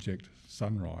Project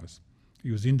Sunrise. He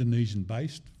was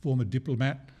Indonesian-based, former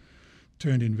diplomat,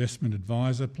 turned investment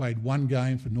advisor, played one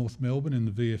game for North Melbourne in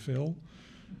the VFL,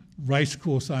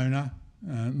 racecourse owner,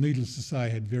 needless to say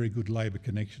had very good Labor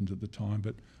connections at the time,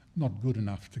 but not good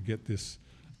enough to get this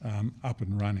up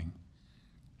and running.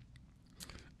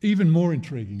 Even more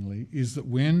intriguingly is that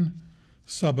when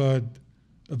Sabad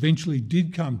eventually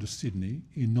did come to Sydney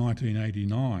in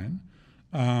 1989,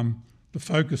 the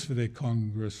focus for their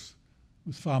Congress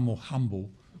was far more humble,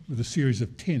 with a series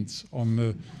of tents on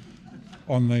the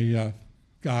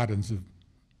gardens of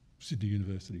Sydney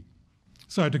University.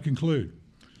 So to conclude,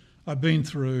 I've been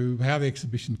through how the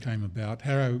exhibition came about,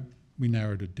 how we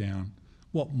narrowed it down,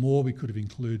 what more we could have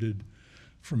included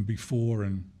from before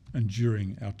and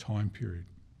during our time period.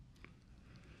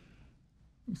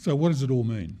 So what does it all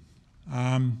mean?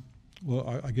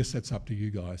 Well, I guess that's up to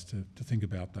you guys to think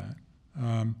about that.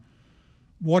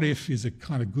 What if is a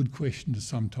kind of good question to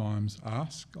sometimes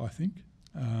ask, I think.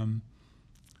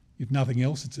 If nothing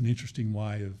else, it's an interesting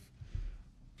way of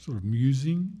sort of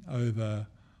musing over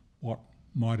what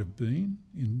might have been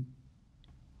in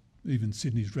even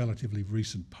Sydney's relatively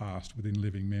recent past within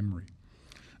living memory,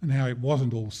 and how it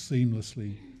wasn't all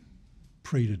seamlessly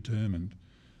predetermined,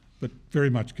 but very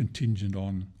much contingent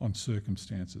on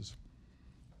circumstances.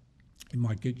 It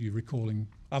might get you recalling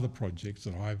other projects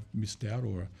that I've missed out,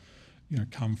 or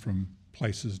come from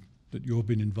places that you've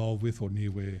been involved with or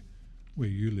near where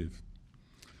you live.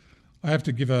 I have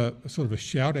to give a sort of a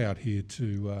shout out here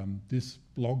to this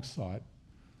blog site,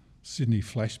 Sydney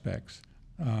Flashbacks,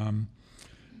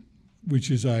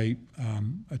 which is a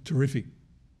terrific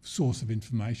source of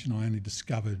information. I only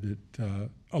discovered it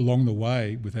along the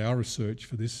way with our research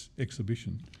for this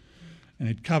exhibition, and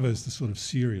it covers the sort of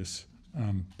serious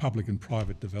public and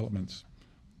private developments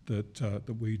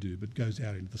that we do, but goes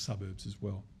out into the suburbs as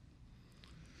well.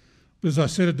 But as I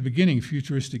said at the beginning,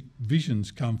 futuristic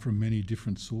visions come from many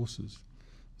different sources,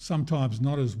 sometimes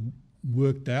not as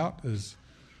worked out as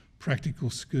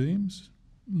practical schemes,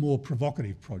 more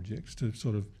provocative projects to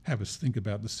sort of have us think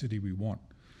about the city we want.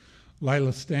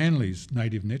 Layla Stanley's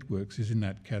Native Networks is in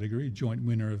that category, joint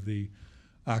winner of the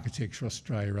Architecture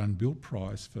Australia Unbuilt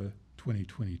Prize for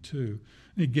 2022.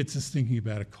 And it gets us thinking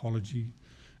about ecology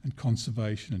and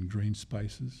conservation and green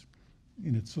spaces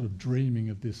in its sort of dreaming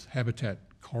of this habitat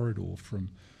corridor from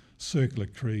Circular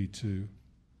Quay to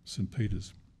St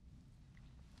Peters.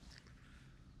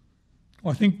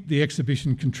 I think the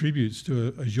exhibition contributes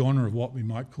to a genre of what we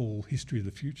might call history of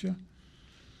the future.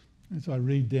 As I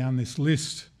read down this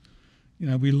list,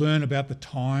 we learn about the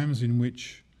times in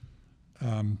which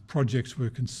projects were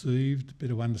conceived, a bit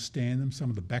to understand them, some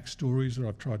of the backstories that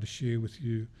I've tried to share with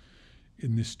you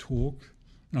in this talk.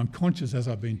 And I'm conscious, as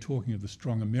I've been talking, of the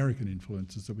strong American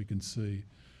influences that we can see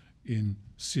in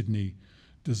Sydney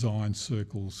design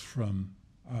circles from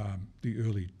the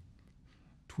early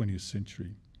 20th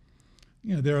century.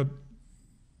 There are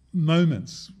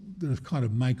moments that kind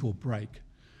of make or break,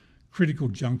 critical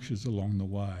junctures along the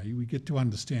way. We get to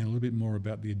understand a little bit more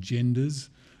about the agendas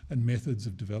and methods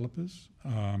of developers,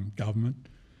 government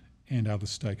and other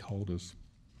stakeholders.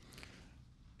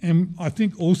 And I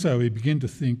think also we begin to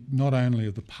think not only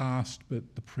of the past,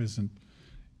 but the present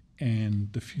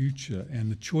and the future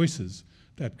and the choices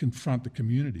that confront the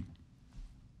community.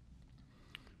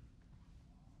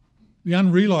 The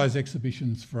unrealised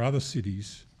exhibitions for other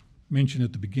cities mentioned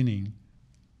at the beginning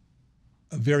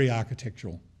are very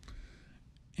architectural.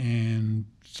 And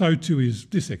so too is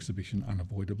this exhibition,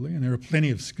 unavoidably. And there are plenty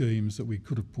of schemes that we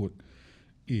could have put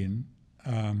in.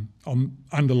 I'll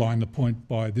underline the point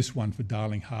by this one for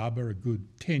Darling Harbour, a good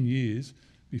 10 years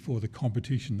before the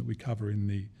competition that we cover in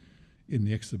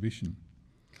the exhibition.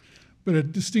 But a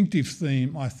distinctive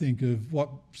theme, I think, of what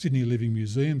Sydney Living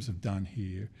Museums have done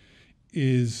here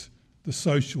is the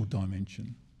social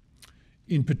dimension.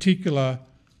 In particular,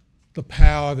 the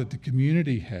power that the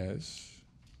community has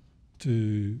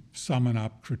to summon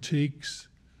up critiques,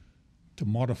 to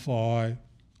modify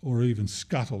or even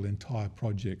scuttle entire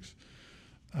projects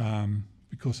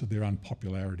because of their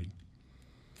unpopularity.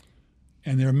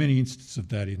 And there are many instances of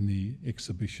that in the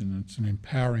exhibition. It's an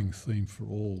empowering theme for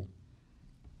all.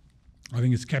 I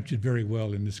think it's captured very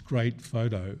well in this great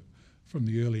photo from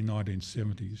the early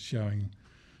 1970s showing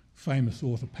famous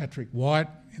author Patrick White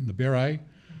in the beret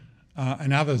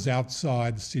and others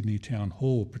outside the Sydney Town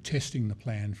Hall protesting the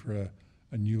plan for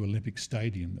a new Olympic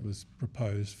stadium that was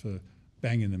proposed for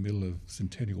bang in the middle of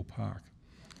Centennial Park.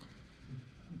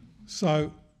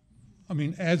 So,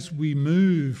 as we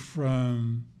move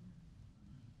from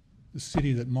the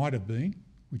city that might have been,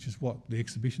 which is what the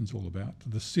exhibition's all about, to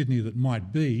the Sydney that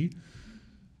might be,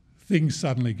 things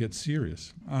suddenly get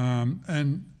serious.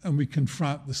 And we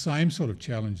confront the same sort of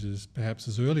challenges perhaps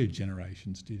as earlier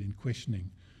generations did in questioning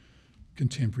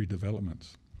contemporary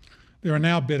developments. There are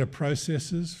now better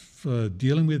processes for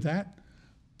dealing with that,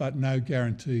 but no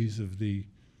guarantees of the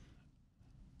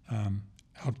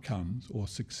outcomes or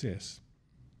success.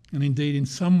 And indeed, in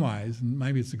some ways, and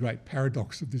maybe it's the great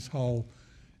paradox of this whole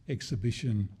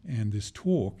exhibition and this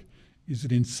talk, is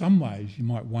that in some ways you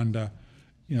might wonder,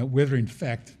 whether in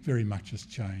fact very much has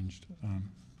changed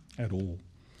at all.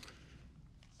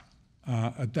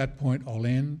 At that point, I'll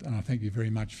end, and I thank you very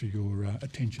much for your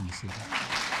attention this evening.